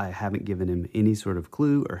I haven't given him any sort of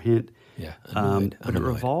clue or hint. Yeah, but it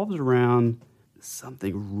revolves around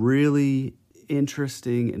something really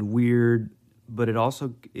interesting and weird, but it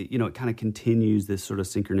also, you know, it kind of continues this sort of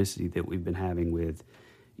synchronicity that we've been having with,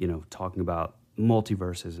 you know, talking about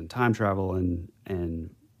multiverses and time travel and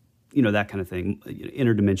you know, that kind of thing,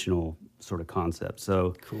 interdimensional sort of concept.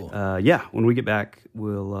 So, cool. Yeah, when we get back,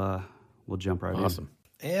 we'll jump right in. Awesome.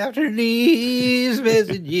 After these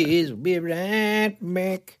messages, we'll be right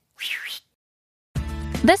back.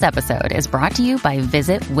 This episode is brought to you by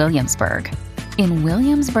Visit Williamsburg. In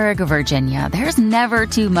Williamsburg, Virginia, there's never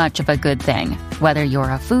too much of a good thing. Whether you're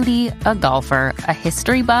a foodie, a golfer, a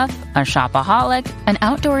history buff, a shopaholic, an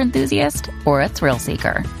outdoor enthusiast, or a thrill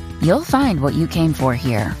seeker, you'll find what you came for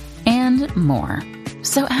here and more.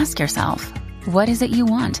 So ask yourself, what is it you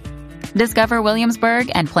want? Discover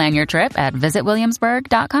Williamsburg and plan your trip at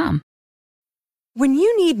visitwilliamsburg.com. When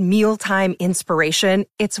you need mealtime inspiration,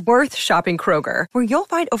 it's worth shopping Kroger, where you'll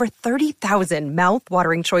find over 30,000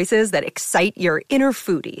 mouth-watering choices that excite your inner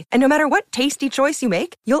foodie. And no matter what tasty choice you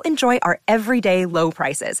make, you'll enjoy our everyday low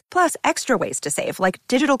prices, plus extra ways to save, like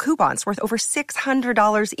digital coupons worth over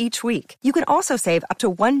 $600 each week. You can also save up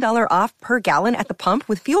to $1 off per gallon at the pump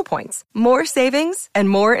with fuel points. More savings and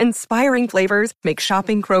more inspiring flavors make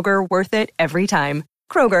shopping Kroger worth it every time.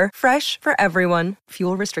 Kroger, fresh for everyone.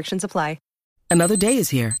 Fuel restrictions apply. Another day is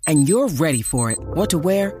here, and you're ready for it. What to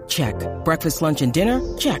wear? Check. Breakfast, lunch, and dinner?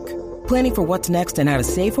 Check. Planning for what's next and how to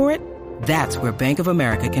save for it? That's where Bank of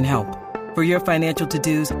America can help. For your financial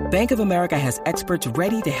to-dos, Bank of America has experts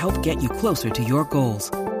ready to help get you closer to your goals.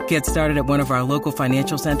 Get started at one of our local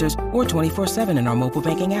financial centers or 24/7 in our mobile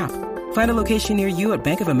banking app. Find a location near you at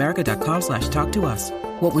bankofamerica.com/talktous.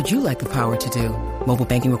 What would you like the power to do? Mobile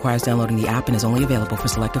banking requires downloading the app and is only available for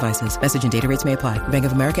select devices. Message and data rates may apply. Bank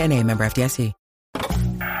of America N.A., member FDIC.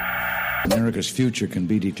 America's future can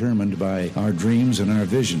be determined by our dreams and our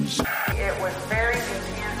visions. It was very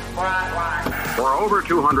intense, bright light. For over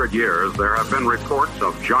 200 years, there have been reports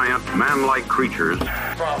of giant man-like creatures.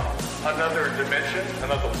 From another dimension,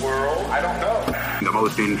 another world, I don't know. The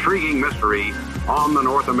most intriguing mystery on the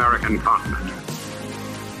North American continent.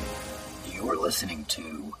 You're listening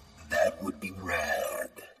to That Would Be Rad.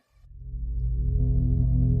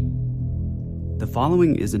 The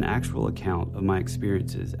following is an actual account of my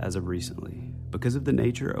experiences as of recently. Because of the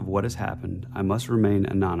nature of what has happened, I must remain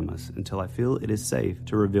anonymous until I feel it is safe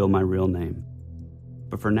to reveal my real name.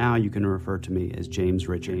 But for now, you can refer to me as James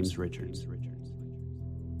Richards.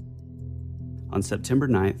 On September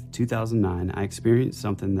 9th, 2009, I experienced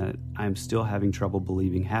something that I am still having trouble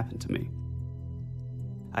believing happened to me.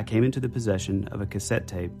 I came into the possession of a cassette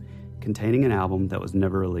tape containing an album that was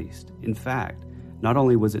never released. In fact, not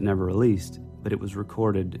only was it never released, but it was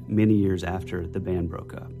recorded many years after the band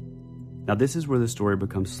broke up. Now this is where the story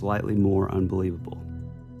becomes slightly more unbelievable.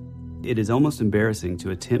 It is almost embarrassing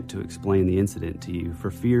to attempt to explain the incident to you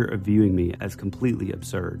for fear of viewing me as completely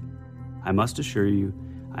absurd. I must assure you,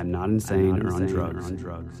 I'm not insane or on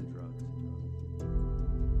drugs.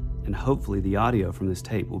 And hopefully the audio from this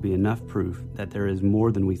tape will be enough proof that there is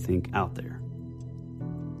more than we think out there.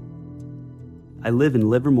 I live in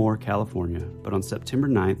Livermore, California, but on September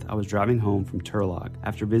 9th, I was driving home from Turlock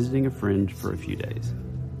after visiting a friend for a few days.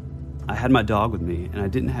 I had my dog with me, and I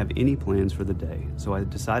didn't have any plans for the day, so I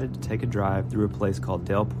decided to take a drive through a place called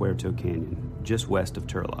Del Puerto Canyon, just west of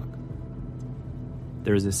Turlock.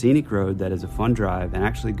 There is a scenic road that is a fun drive and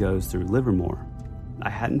actually goes through Livermore. I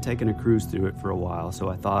hadn't taken a cruise through it for a while, so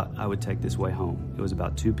I thought I would take this way home. It was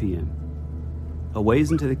about 2 p.m. A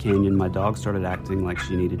ways into the canyon, my dog started acting like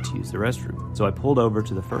she needed to use the restroom, so I pulled over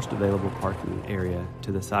to the first available parking area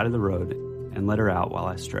to the side of the road and let her out while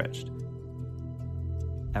I stretched.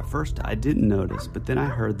 At first, I didn't notice, but then I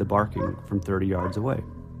heard the barking from 30 yards away.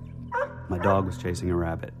 My dog was chasing a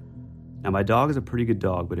rabbit. Now, my dog is a pretty good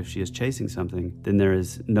dog, but if she is chasing something, then there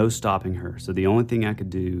is no stopping her, so the only thing I could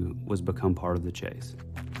do was become part of the chase.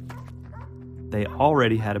 They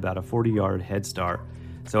already had about a 40-yard head start,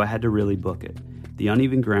 so I had to really book it. The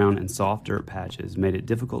uneven ground and soft dirt patches made it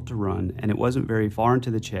difficult to run, and it wasn't very far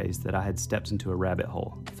into the chase that I had stepped into a rabbit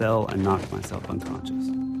hole, fell, and knocked myself unconscious.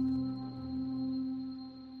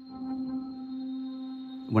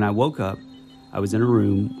 When I woke up, I was in a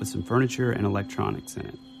room with some furniture and electronics in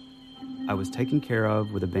it. I was taken care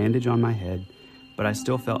of with a bandage on my head, but I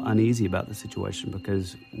still felt uneasy about the situation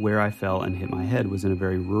because where I fell and hit my head was in a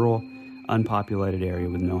very rural, unpopulated area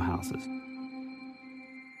with no houses.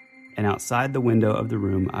 And outside the window of the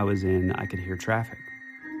room I was in, I could hear traffic.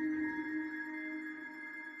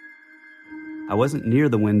 I wasn't near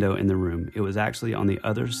the window in the room. It was actually on the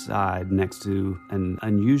other side next to an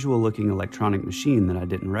unusual-looking electronic machine that I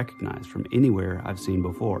didn't recognize from anywhere I've seen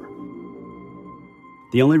before.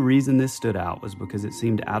 The only reason this stood out was because it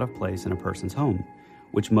seemed out of place in a person's home,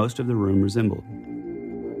 which most of the room resembled.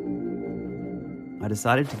 I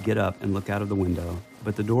decided to get up and look out of the window,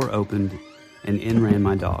 but the door opened and in ran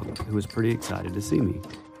my dog, who was pretty excited to see me.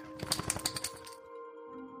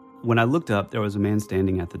 When I looked up, there was a man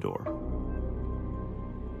standing at the door.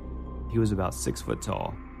 He was about 6 foot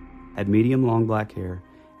tall, had medium long black hair,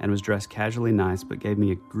 and was dressed casually nice but gave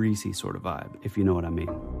me a greasy sort of vibe, if you know what I mean.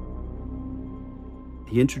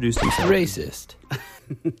 He introduced himself. Racist.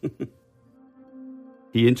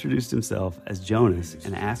 He introduced himself as Jonas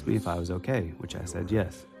and asked me if I was okay, which I said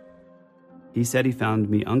yes. He said he found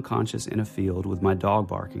me unconscious in a field with my dog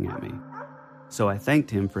barking at me. So I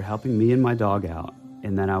thanked him for helping me and my dog out,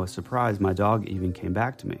 and then I was surprised my dog even came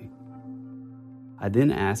back to me. I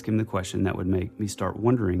then asked him the question that would make me start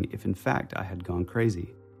wondering if in fact I had gone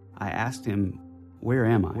crazy. I asked him, "Where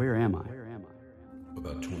am I? Where am I?"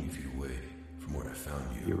 "About 20 feet away from where I found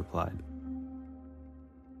you," he replied.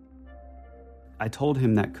 I told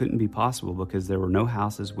him that couldn't be possible because there were no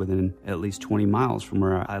houses within at least 20 miles from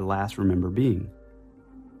where I last remember being.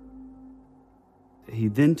 He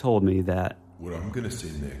then told me that "What I'm going to say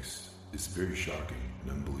next is very shocking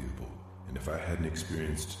and unbelievable, and if I hadn't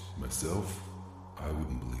experienced myself, I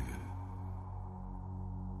wouldn't believe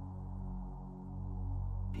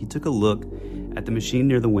it." He took a look at the machine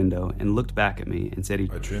near the window and looked back at me and said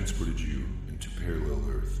 "I transported you into parallel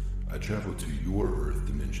Earth. I traveled to your Earth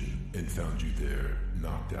dimension and found you there,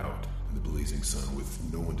 knocked out in the blazing sun with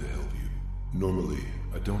no one to help you. Normally,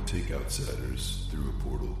 I don't take outsiders through a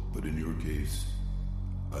portal, but in your case,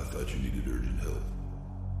 I thought you needed urgent help."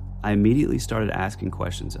 I immediately started asking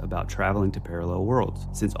questions about traveling to parallel worlds,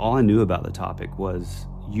 since all I knew about the topic was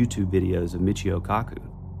YouTube videos of Michio Kaku.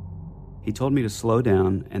 He told me to slow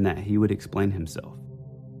down and that he would explain himself.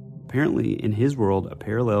 Apparently, in his world, a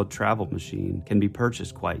parallel travel machine can be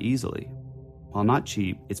purchased quite easily. While not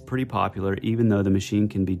cheap, it's pretty popular even though the machine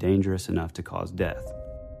can be dangerous enough to cause death.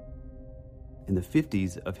 In the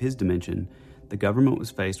 50s of his dimension, the government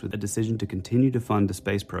was faced with a decision to continue to fund a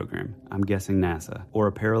space program, I'm guessing NASA, or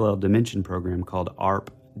a parallel dimension program called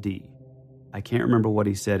ARP-D. I can't remember what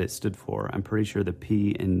he said it stood for. I'm pretty sure the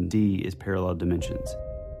P and D is parallel dimensions.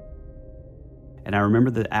 And I remember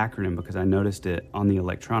the acronym because I noticed it on the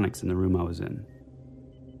electronics in the room I was in.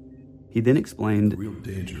 He then explained, "The real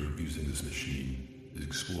danger of using this machine is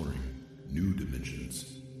exploring new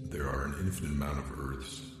dimensions. There are an infinite amount of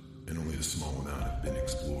Earths, and only a small amount have been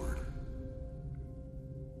explored.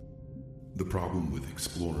 The problem with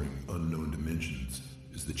exploring unknown dimensions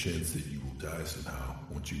is the chance that you will die somehow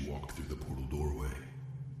once you walk through the portal doorway.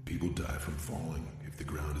 People die from falling if the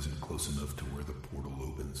ground isn't close enough to where the portal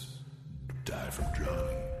opens. Die from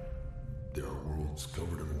drowning. There are worlds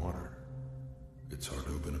covered in water. It's hard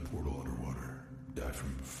to open a portal underwater. Die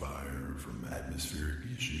from fire, from atmospheric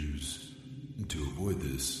issues. And to avoid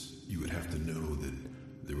this, you would have to know that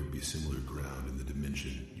there would be similar ground in the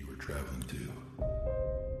dimension you were traveling to."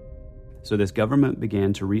 So this government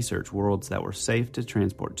began to research worlds that were safe to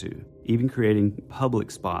transport to, even creating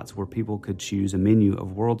public spots where people could choose a menu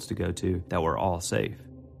of worlds to go to that were all safe.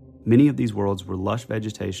 Many of these worlds were lush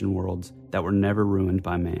vegetation worlds that were never ruined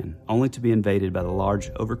by man, only to be invaded by the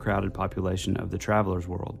large, overcrowded population of the traveler's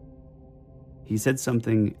world. He said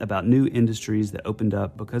something about new industries that opened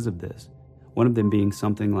up because of this, one of them being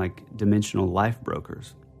something like dimensional life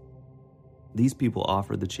brokers. These people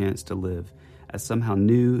offered the chance to live as somehow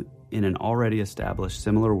new in an already established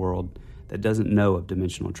similar world that doesn't know of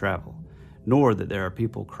dimensional travel, nor that there are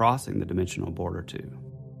people crossing the dimensional border too.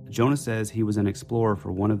 Jonas says he was an explorer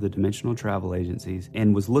for one of the dimensional travel agencies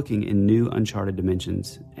and was looking in new uncharted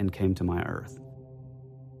dimensions and came to my Earth.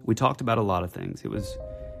 We talked about a lot of things. It was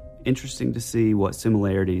interesting to see what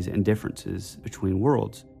similarities and differences between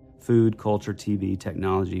worlds. Food, culture, TV,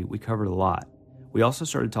 technology, we covered a lot. We also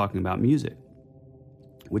started talking about music,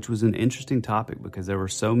 which was an interesting topic because there were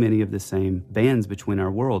so many of the same bands between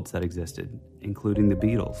our worlds that existed, including the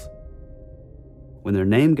Beatles. When their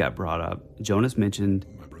name got brought up, Jonas mentioned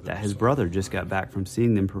that his brother just got back from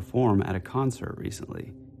seeing them perform at a concert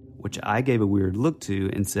recently, which I gave a weird look to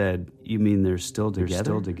and said, "You mean they're still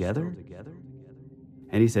together?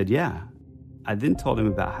 And he said, "Yeah." I then told him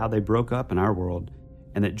about how they broke up in our world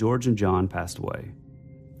and that George and John passed away.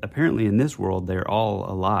 Apparently in this world, they're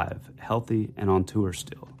all alive, healthy, and on tour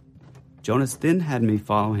still. Jonas then had me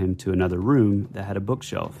follow him to another room that had a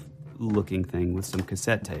bookshelf-looking thing with some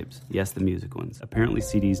cassette tapes. Yes, the music ones. Apparently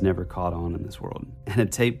CDs never caught on in this world. And a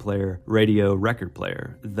tape player, radio, record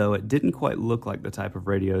player. Though it didn't quite look like the type of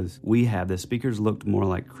radios we have, the speakers looked more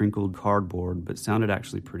like crinkled cardboard, but sounded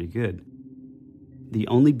actually pretty good. The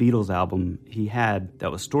only Beatles album he had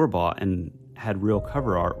that was store-bought and had real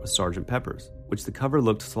cover art was Sgt. Pepper's, which the cover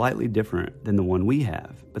looked slightly different than the one we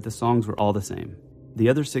have, but the songs were all the same. The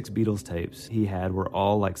other 6 Beatles tapes he had were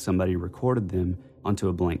all like somebody recorded them onto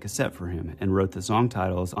a blank cassette for him and wrote the song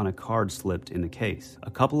titles on a card slipped in the case.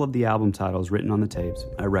 A couple of the album titles written on the tapes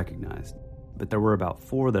I recognized, but there were about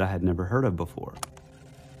 4 that I had never heard of before.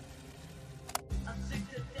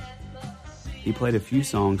 He played a few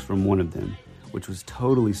songs from one of them, which was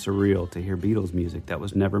totally surreal to hear Beatles music that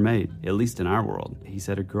was never made, at least in our world. He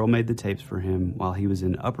said a girl made the tapes for him while he was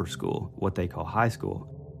in upper school, what they call high school.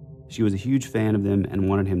 She was a huge fan of them and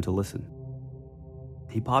wanted him to listen.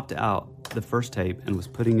 He popped out the first tape and was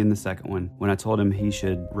putting in the second one when I told him he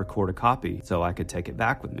should record a copy so I could take it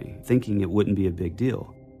back with me, thinking it wouldn't be a big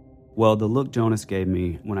deal. Well, the look Jonas gave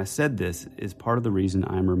me when I said this is part of the reason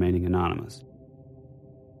I am remaining anonymous.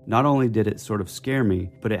 Not only did it sort of scare me,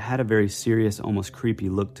 but it had a very serious, almost creepy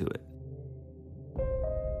look to it.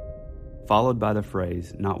 Followed by the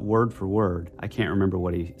phrase, not word for word, I can't remember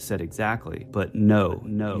what he said exactly, but no,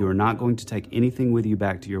 you are not going to take anything with you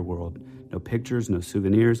back to your world. No pictures, no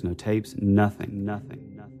souvenirs, no tapes, nothing.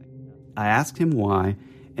 I asked him why,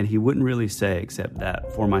 and he wouldn't really say except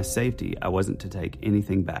that, for my safety, I wasn't to take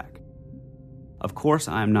anything back. Of course,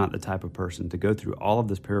 I am not the type of person to go through all of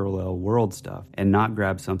this parallel world stuff and not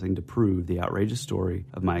grab something to prove the outrageous story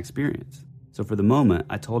of my experience. So for the moment,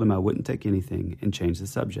 I told him I wouldn't take anything and changed the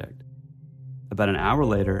subject. About an hour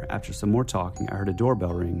later, after some more talking, I heard a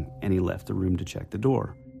doorbell ring and he left the room to check the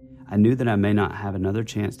door. I knew that I may not have another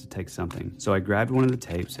chance to take something, so I grabbed one of the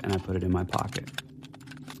tapes and I put it in my pocket,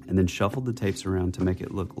 and then shuffled the tapes around to make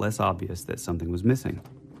it look less obvious that something was missing.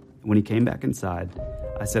 When he came back inside,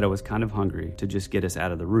 I said I was kind of hungry to just get us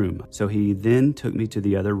out of the room, so he then took me to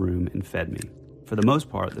the other room and fed me. For the most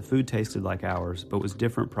part, the food tasted like ours, but was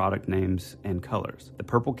different product names and colors. The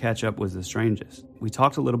purple ketchup was the strangest. We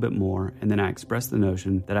talked a little bit more, and then I expressed the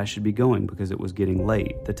notion that I should be going because it was getting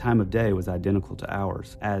late. The time of day was identical to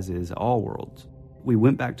ours, as is all worlds. We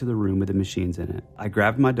went back to the room with the machines in it. I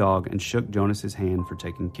grabbed my dog and shook Jonas's hand for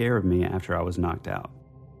taking care of me after I was knocked out.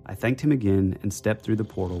 I thanked him again and stepped through the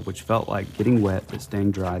portal, which felt like getting wet but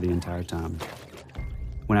staying dry the entire time.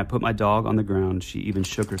 When I put my dog on the ground, she even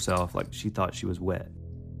shook herself like she thought she was wet.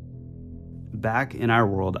 Back in our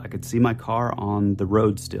world, I could see my car on the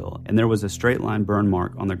road still, and there was a straight line burn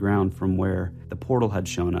mark on the ground from where the portal had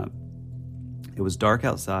shown up. It was dark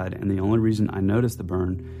outside, and the only reason I noticed the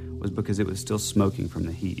burn was because it was still smoking from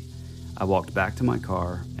the heat. I walked back to my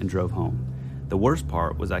car and drove home. The worst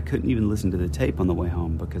part was I couldn't even listen to the tape on the way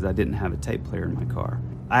home because I didn't have a tape player in my car.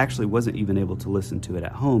 I actually wasn't even able to listen to it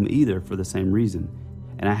at home either for the same reason,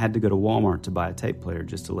 and I had to go to Walmart to buy a tape player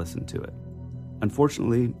just to listen to it.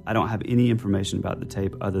 Unfortunately, I don't have any information about the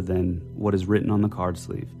tape other than what is written on the card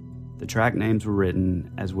sleeve. The track names were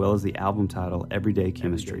written, as well as the album title, Everyday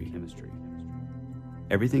Chemistry.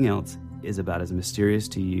 Everything else is about as mysterious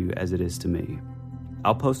to you as it is to me.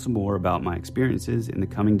 I'll post some more about my experiences in the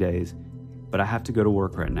coming days, but I have to go to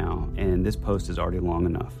work right now, and this post is already long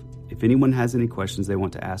enough. If anyone has any questions they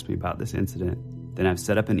want to ask me about this incident, then I've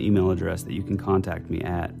set up an email address that you can contact me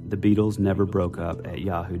at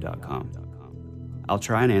thebeatlesneverbroakeup@yahoo.com. I'll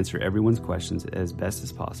try and answer everyone's questions as best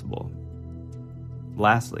as possible.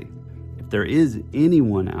 Lastly, if there is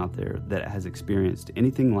anyone out there that has experienced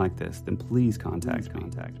anything like this, then please contact me.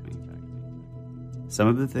 Some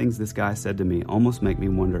of the things this guy said to me almost make me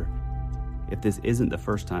wonder if this isn't the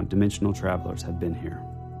first time dimensional travelers have been here.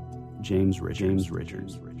 James Richards.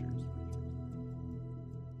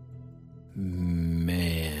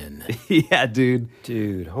 Man. Yeah, dude.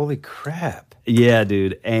 Dude, holy crap. Yeah,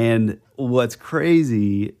 dude. And what's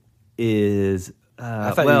crazy is...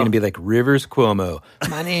 I thought you were going to be like Rivers Cuomo.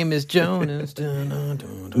 My name is Jonas.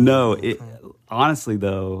 No, honestly,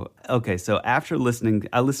 though, okay, so after listening,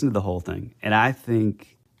 I listened to the whole thing, and I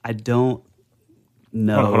think, I don't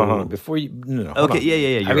know... Hold on. Before you... No, hold okay,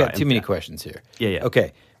 on. yeah. I've got too many questions here. Yeah.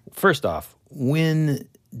 Okay, first off, when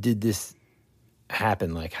did this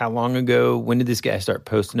happen? Like, how long ago? When did this guy start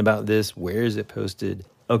posting about this? Where is it posted?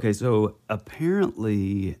 Okay, so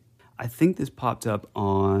apparently, I think this popped up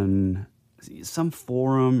on some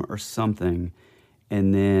forum or something,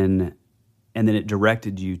 and then it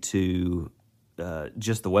directed you to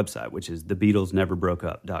just the website, which is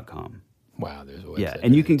thebeatlesneverbroakeup.com. Wow, there's a website. Yeah,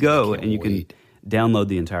 and you can go and you can download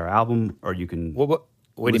the entire album, or you can what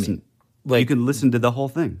do you mean? Like, you can listen to the whole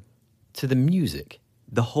thing, to the music,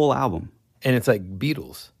 the whole album, and it's like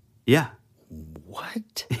Beatles. Yeah.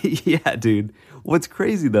 What? Yeah, dude. What's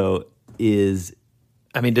crazy though is,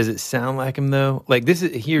 I mean, does it sound like him though? Like this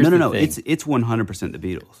is here's no. thing. It's 100% the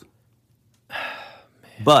Beatles.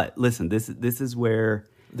 But listen, this is where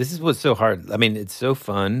this is what's so hard. I mean, it's so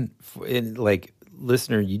fun. Like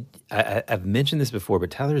listener, I've mentioned this before,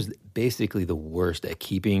 but Tyler's basically the worst at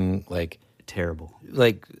keeping like terrible.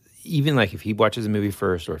 Like even like if he watches a movie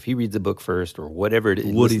first, or if he reads a book first, or whatever it is,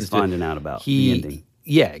 Woody's finding out about the ending.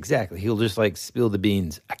 Yeah, exactly. He'll just like spill the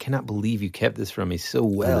beans. I cannot believe you kept this from me so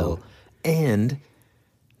well, and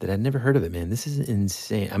that I'd never heard of it, man. This is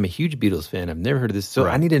insane. I'm a huge Beatles fan. I've never heard of this, so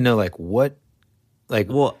I need to know like what. Like,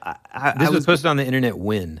 well, this was posted on the internet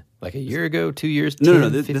when? Like a year ago, 2 years? No.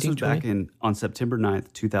 10, This 15, was 20? back on September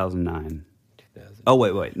 9th, 2009. Oh,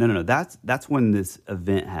 wait. No. That's when this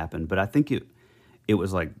event happened. But I think it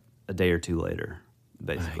was like a day or two later,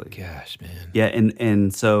 basically. My gosh, man. Yeah,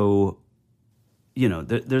 and so, you know,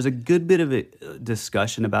 there's a good bit of a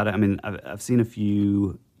discussion about it. I mean, I've seen a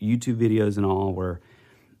few YouTube videos and all where,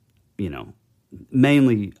 you know,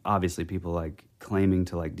 mainly, obviously, people like claiming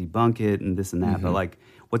to like debunk it and this and that. But like,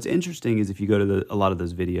 what's interesting is if you go to a lot of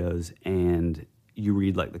those videos and you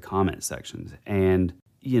read like the comment sections, and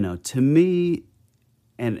you know, to me,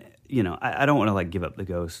 and you know, I don't want to like give up the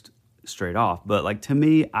ghost straight off, but like to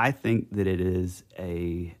me, I think that it is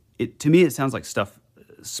to me it sounds like stuff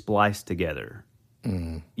spliced together.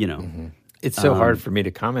 You know. It's so hard for me to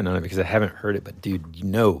comment on it because I haven't heard it. But dude, you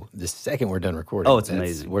know, the second we're done recording, it's that's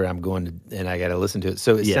amazing. Where I'm going to, and I got to listen to it.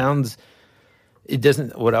 So it sounds. It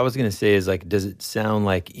doesn't. What I was going to say is like, does it sound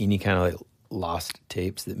like any kind of like lost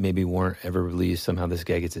tapes that maybe weren't ever released? Somehow this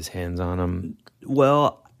guy gets his hands on them.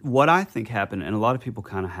 Well, what I think happened, and a lot of people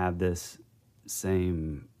kind of have this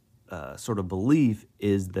same sort of belief,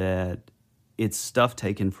 is that it's stuff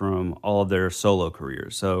taken from all of their solo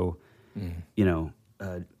careers. So, you know,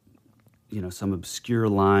 some obscure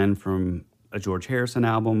line from a George Harrison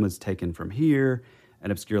album is taken from here, an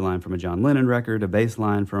obscure line from a John Lennon record, a bass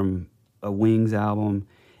line from a Wings album,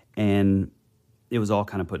 and it was all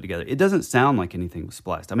kind of put together. It doesn't sound like anything was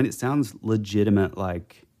spliced. I mean, it sounds legitimate,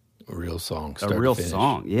 like a real song, a real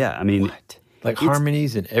song. Yeah, I mean, like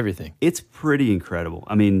harmonies and everything. It's pretty incredible.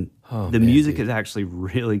 I mean, the music is actually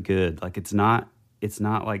really good. Like it's not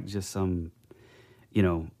like just some, you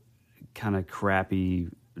know, kind of crappy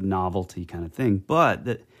novelty kind of thing.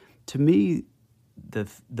 But to me,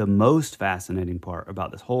 the most fascinating part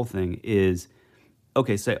about this whole thing is,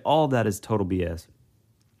 okay, say all of that is total BS.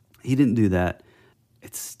 He didn't do that.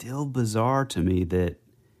 It's still bizarre to me that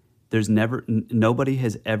there's nobody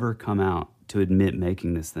has ever come out to admit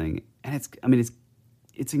making this thing, and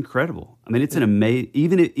it's incredible. I mean, it's an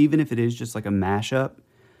even if it is just like a mashup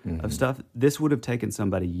of stuff. This would have taken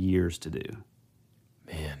somebody years to do.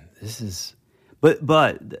 Man, this is. But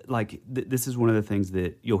like this is one of the things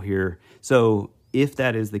that you'll hear. So if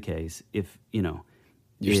that is the case, if you know,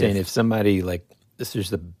 you're saying if somebody like this is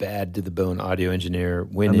the bad to the bone audio engineer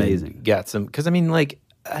went in, got some, because I mean like.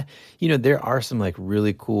 You know, there are some like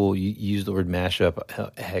really cool. You use the word mashup.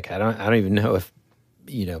 Heck, I don't even know if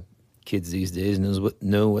you know kids these days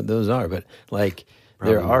know what those are. But like,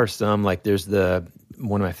 there are some like there's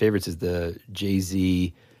one of my favorites is the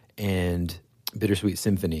Jay-Z and Bittersweet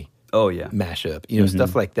Symphony. Oh yeah, mashup. You know,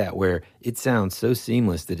 stuff like that where it sounds so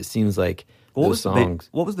seamless that it seems like those songs.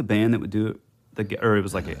 What was the band that would do it? Or it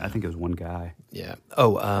was like I think it was one guy. Yeah.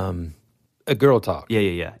 Oh. A Girl Talk.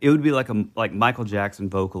 Yeah. It would be like Michael Jackson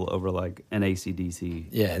vocal over like an AC/DC.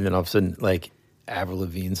 Yeah, and then all of a sudden, like Avril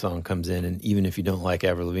Lavigne song comes in, and even if you don't like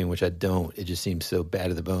Avril Lavigne, which I don't, it just seems so bad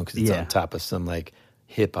to the bone because it's on top of some like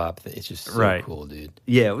hip hop thing. It's just so cool, dude.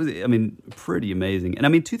 Yeah, it was. I mean, pretty amazing. And I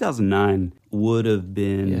mean, 2009 would have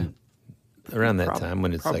been around that time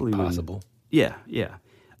when it's like possible. Yeah.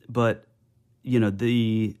 But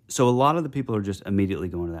so a lot of the people are just immediately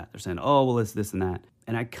going to that. They're saying, "Oh, well, it's this and that."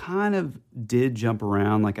 And I kind of did jump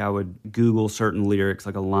around. Like I would Google certain lyrics,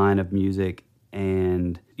 like a line of music,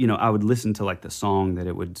 and I would listen to like the song that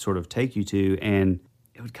it would sort of take you to, and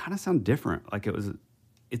it would kind of sound different. Like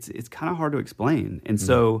it's kind of hard to explain. And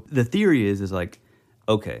so the theory is like,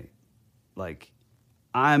 okay, like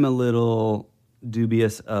I'm a little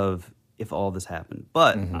dubious of if all this happened,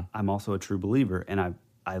 but I'm also a true believer, and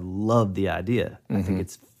I love the idea. I think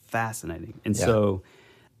it's fascinating. And so,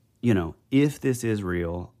 if this is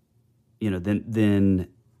real, then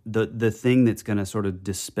the thing that's going to sort of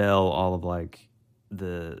dispel all of like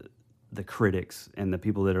the critics and the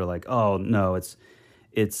people that are like, oh no,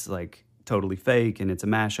 it's like totally fake and it's a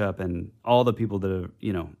mashup, and all the people that are,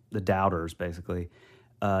 the doubters basically.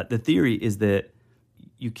 The theory is that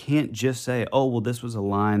you can't just say, oh, well, this was a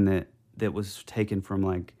line that was taken from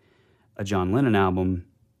like a John Lennon album,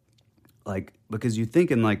 like, because you're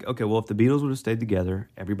thinking like, okay, well, if the Beatles would have stayed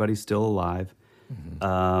together, everybody's still alive,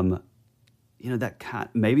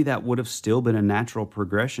 maybe that would have still been a natural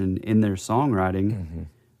progression in their songwriting,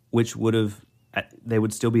 which they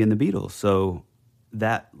would still be in the Beatles. So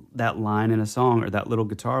that line in a song or that little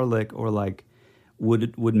guitar lick or like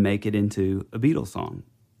would make it into a Beatles song.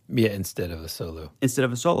 Yeah, instead of a solo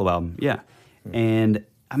album. Yeah. And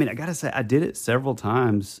I mean, I gotta say, I did it several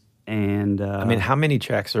times, and I mean, how many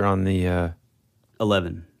tracks are on the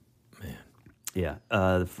 11? Man. Yeah.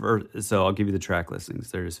 So I'll give you the track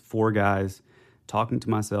listings. There's 4 Guys, Talking to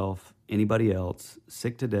Myself, Anybody Else,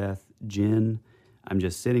 Sick to Death, Gin, I'm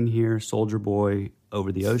Just Sitting Here, Soldier Boy,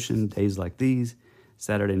 Over the Ocean, Days Like These,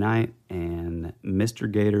 Saturday Night, and Mr.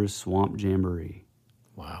 Gator's Swamp Jamboree.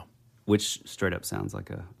 Wow. Which straight up sounds like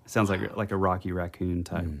a Rocky Raccoon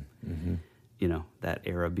type, that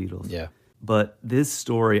era Beatles. Yeah. But this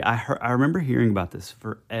story, I remember hearing about this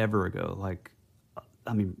forever ago, like,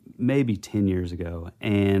 I mean, maybe 10 years ago,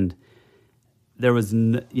 and there was,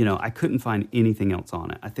 I couldn't find anything else on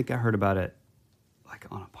it. I think I heard about it like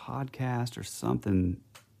on a podcast or something,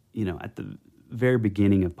 at the very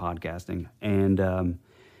beginning of podcasting. And,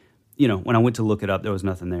 when I went to look it up, there was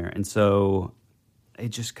nothing there. And so it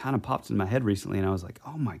just kind of popped in my head recently, and I was like,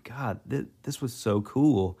 oh my God, this was so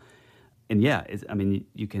cool. And yeah,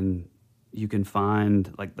 you can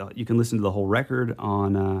find like you can listen to the whole record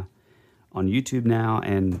on YouTube now,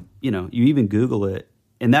 and you even Google it.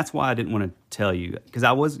 And that's why I didn't want to tell you,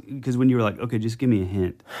 because when you were like, okay, just give me a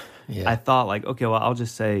hint, I thought like, okay, well, I'll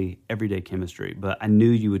just say Everyday Chemistry, but I knew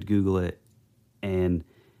you would Google it, and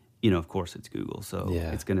of course it's Google, so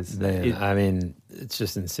it's gonna say. I mean, it's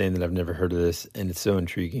just insane that I've never heard of this, and it's so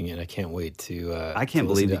intriguing, and I can't wait to. I can't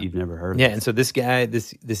believe that you've never heard of it. Yeah, and so this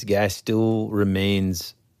guy still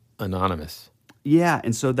remains anonymous. Yeah,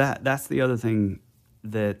 and so that's the other thing.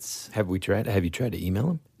 Have you tried to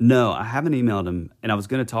email him? No, I haven't emailed him, and I was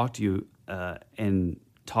going to talk to you and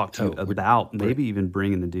talk to you about maybe even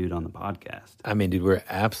bringing the dude on the podcast. I mean, dude, we're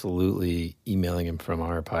absolutely emailing him from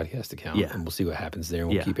our podcast account, and we'll see what happens there,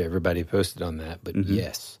 and we'll keep everybody posted on that. But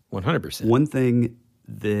yes, 100%. One thing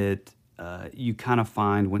that you kind of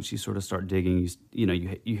find once you sort of start digging,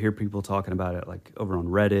 you hear people talking about it like over on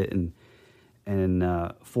Reddit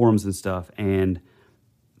and forums and stuff, and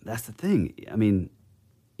that's the thing. I mean,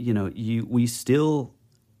 we still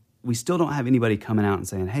don't have anybody coming out and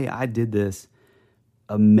saying, hey, I did this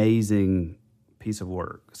amazing piece of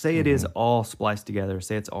work. Say it is all spliced together.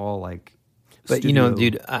 Say it's all like But,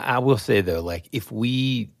 dude, I will say, though, like, if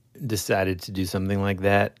we decided to do something like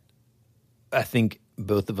that, I think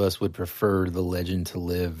both of us would prefer the legend to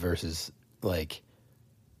live versus, like,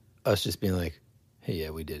 us just being like, hey,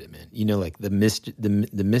 yeah, we did it, man. Like, the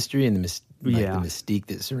mystery and the mystique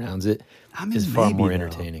that surrounds it is far more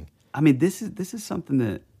entertaining. I mean, this is something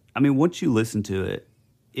that, I mean, once you listen to it,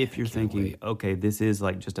 if you're thinking, okay, this is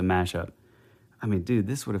like just a mashup, I mean, dude,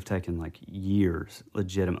 this would have taken like years,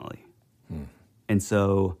 legitimately. And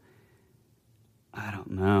so, I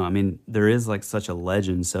don't know. I mean, there is like such a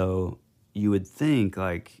legend, so you would think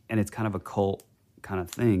like, and it's kind of a cult kind of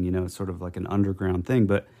thing, it's sort of like an underground thing,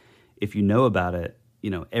 but if you know about it,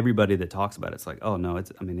 everybody that talks about it's like, oh no,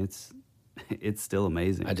 it's still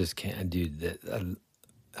amazing. I just can't, dude.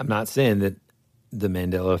 I'm not saying that the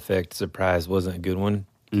Mandela Effect surprise wasn't a good one,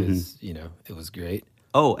 because it was great.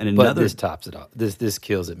 Oh, and another, but this tops it off. This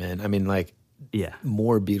kills it, man. I mean, like,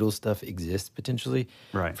 more Beatles stuff exists potentially,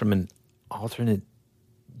 right? From an alternate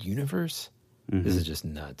universe. This is just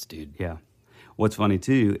nuts, dude. Yeah. What's funny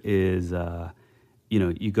too is,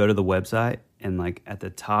 you go to the website and like at the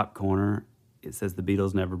top corner, it says the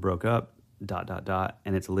Beatles never broke up, ...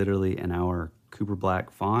 And it's literally in our Cooper Black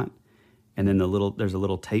font. And then there's a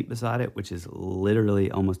little tape beside it, which is literally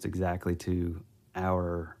almost exactly to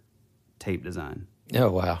our tape design. Oh,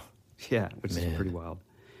 wow. Yeah, which is pretty wild.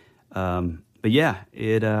 But yeah,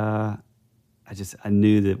 I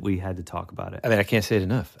knew that we had to talk about it. I mean, I can't say it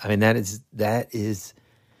enough. I mean, that is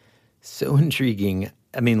so intriguing.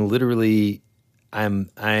 I mean, literally, I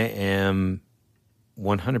am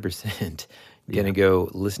 100% going to go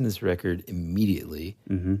listen to this record immediately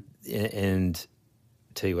and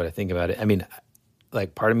tell you what I think about it. I mean,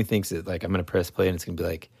 like, part of me thinks that, like, I'm going to press play and it's going to be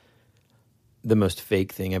like the most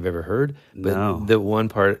fake thing I've ever heard. But the one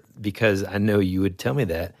part, because I know you would tell me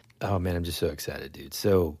that, oh man, I'm just so excited, dude.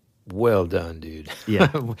 So well done, dude.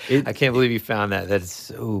 Yeah. I can't believe you found that. That's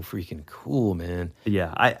so freaking cool, man.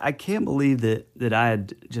 Yeah. I can't believe that I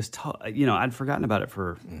had just I'd forgotten about it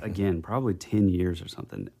for, again, probably 10 years or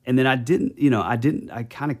something. And then I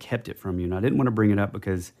kind of kept it from you, and I didn't want to bring it up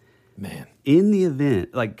because, man, in the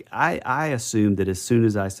event, like, I assumed that as soon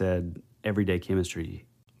as I said Everyday Chemistry,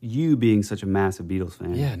 you being such a massive Beatles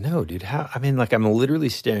fan. Yeah, no, dude. I mean, like, I'm literally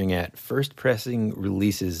staring at first pressing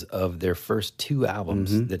releases of their first 2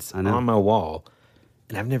 albums that's on my wall,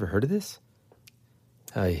 and I've never heard of this.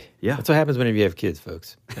 Yeah. That's what happens whenever you have kids,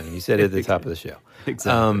 folks. I mean, you said it at the top of the show.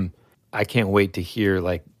 Exactly. I can't wait to hear,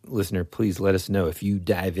 like, listener, please let us know if you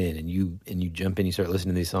dive in and you jump in, you start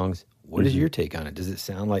listening to these songs. What is your take on it? Does it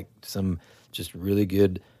sound like some just really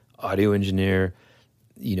good audio engineer,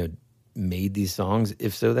 made these songs?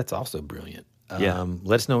 If so, that's also brilliant. Let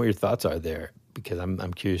us know what your thoughts are there, because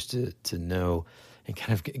I'm curious to know and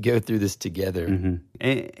kind of go through this together.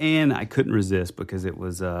 And I couldn't resist, because it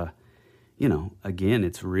was, again,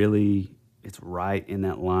 it's right in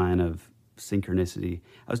that line of synchronicity.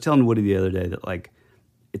 I was telling Woody the other day that, like,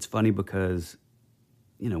 it's funny because,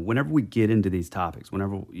 whenever we get into these topics,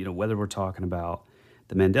 whether we're talking about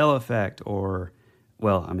the Mandela effect or,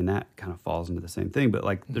 well, I mean, that kind of falls into the same thing, but,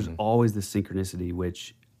 like, there's always this synchronicity,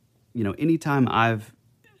 which, anytime I've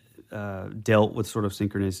dealt with sort of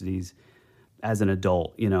synchronicities as an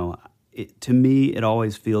adult, to me, it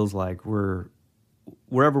always feels like wherever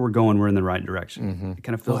we're going, we're in the right direction. It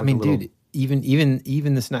kind of feels dude,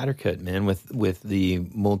 even the Snyder Cut, man, with the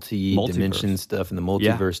multi-dimension stuff and the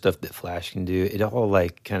multiverse stuff that Flash can do, it all,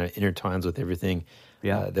 like, kind of intertwines with everything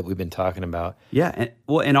that we've been talking about. Yeah,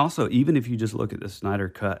 and also, even if you just look at the Snyder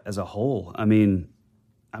Cut as a whole, I mean,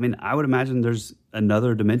 I would imagine there's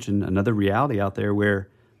another dimension, another reality out there where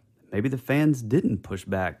maybe the fans didn't push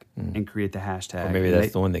back and create the hashtag. Or maybe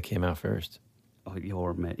that's the one that came out first. Or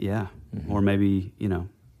maybe,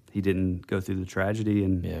 he didn't go through the tragedy,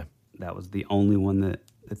 and that was the only one that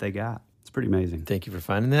they got. It's pretty amazing. Thank you for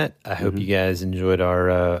finding that. I hope you guys enjoyed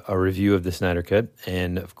our review of the Snyder Cut,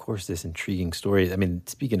 and of course this intriguing story. I mean,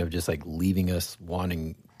 speaking of just, like, leaving us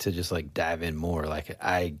wanting to just, like, dive in more, like,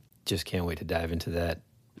 I just can't wait to dive into that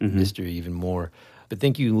mystery even more. But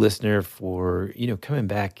thank you, listener, for coming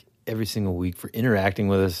back every single week, for interacting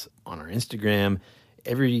with us on our Instagram.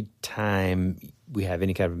 Every time we have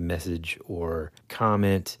any kind of message or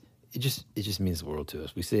comment, it just means the world to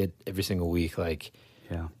us. We say it every single week. Like,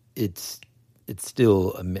 it's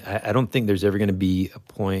still, I don't think there's ever going to be a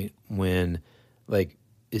point when, like,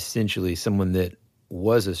 essentially someone that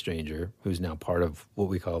was a stranger who's now part of what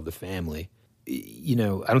we call the family, I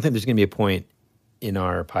don't think there's going to be a point in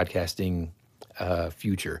our podcasting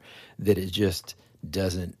future that it just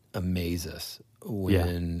doesn't amaze us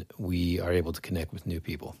when we are able to connect with new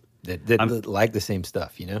people that like the same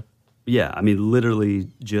stuff, Yeah, I mean, literally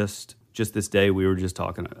just this day we were just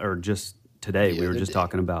talking, or just today we were just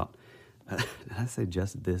talking about, did I say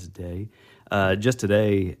just this day? Just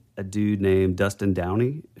today, a dude named Dustin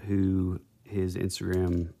Downey, who his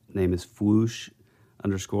Instagram name is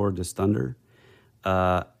 _Dusthunder.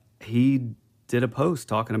 He did a post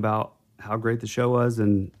talking about how great the show was,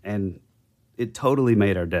 and it totally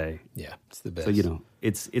made our day. Yeah, it's the best. So,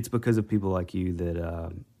 it's because of people like you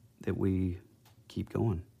that we keep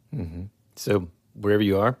going. So wherever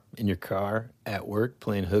you are, in your car, at work,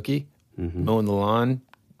 playing hooky, mowing the lawn,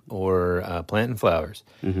 or planting flowers,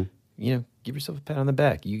 give yourself a pat on the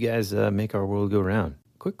back. You guys make our world go round.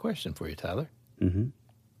 Quick question for you, Tyler.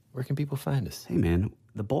 Where can people find us? Hey, man,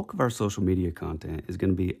 the bulk of our social media content is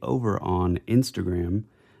going to be over on Instagram.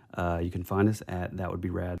 You can find us at That Would Be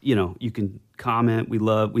Rad. You can comment.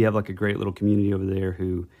 We have, like, a great little community over there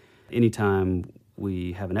who, anytime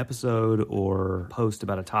we have an episode or post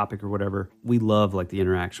about a topic or whatever, we love like the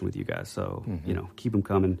interaction with you guys. So, keep them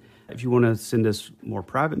coming. If you want to send us more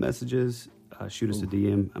private messages, shoot us a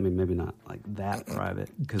DM. I mean, maybe not like that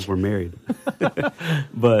private because we're married.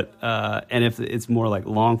 But, and if it's more like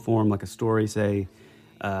long form, like a story, say,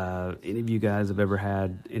 any of you guys have ever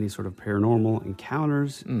had any sort of paranormal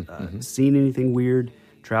encounters, seen anything weird,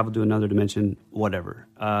 traveled to another dimension, whatever.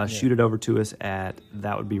 Shoot it over to us at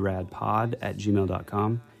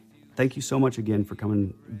thatwouldberadpod@gmail.com. Thank you so much again for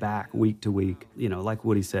coming back week to week. Like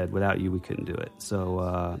Woody said, without you, we couldn't do it.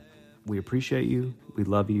 So we appreciate you. We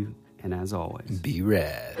love you. And as always, be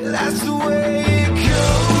rad. That's the way it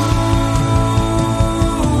goes.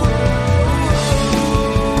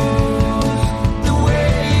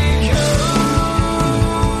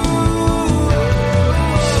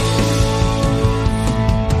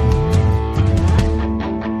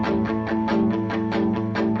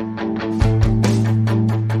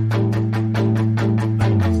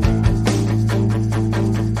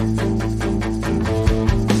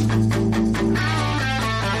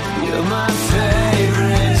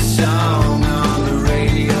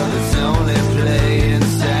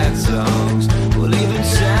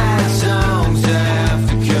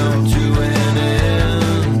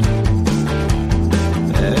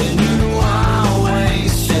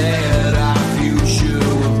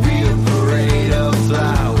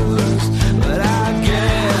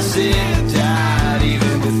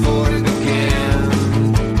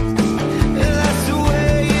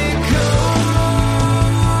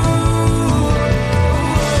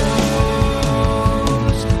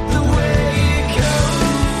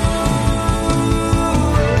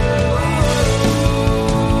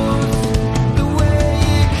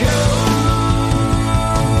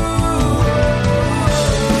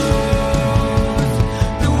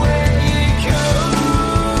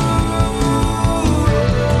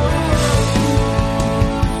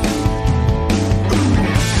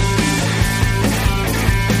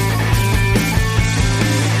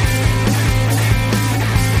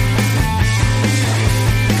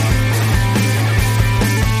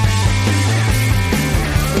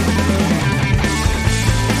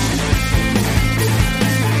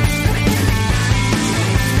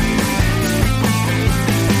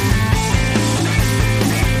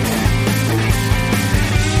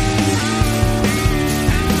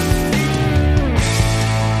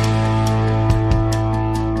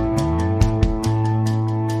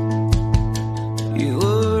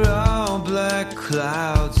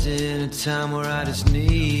 Clouds in a time where I just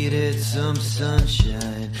needed some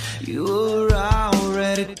sunshine. You were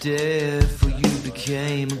already dead before you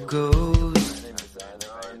became a ghost.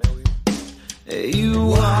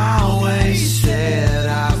 You are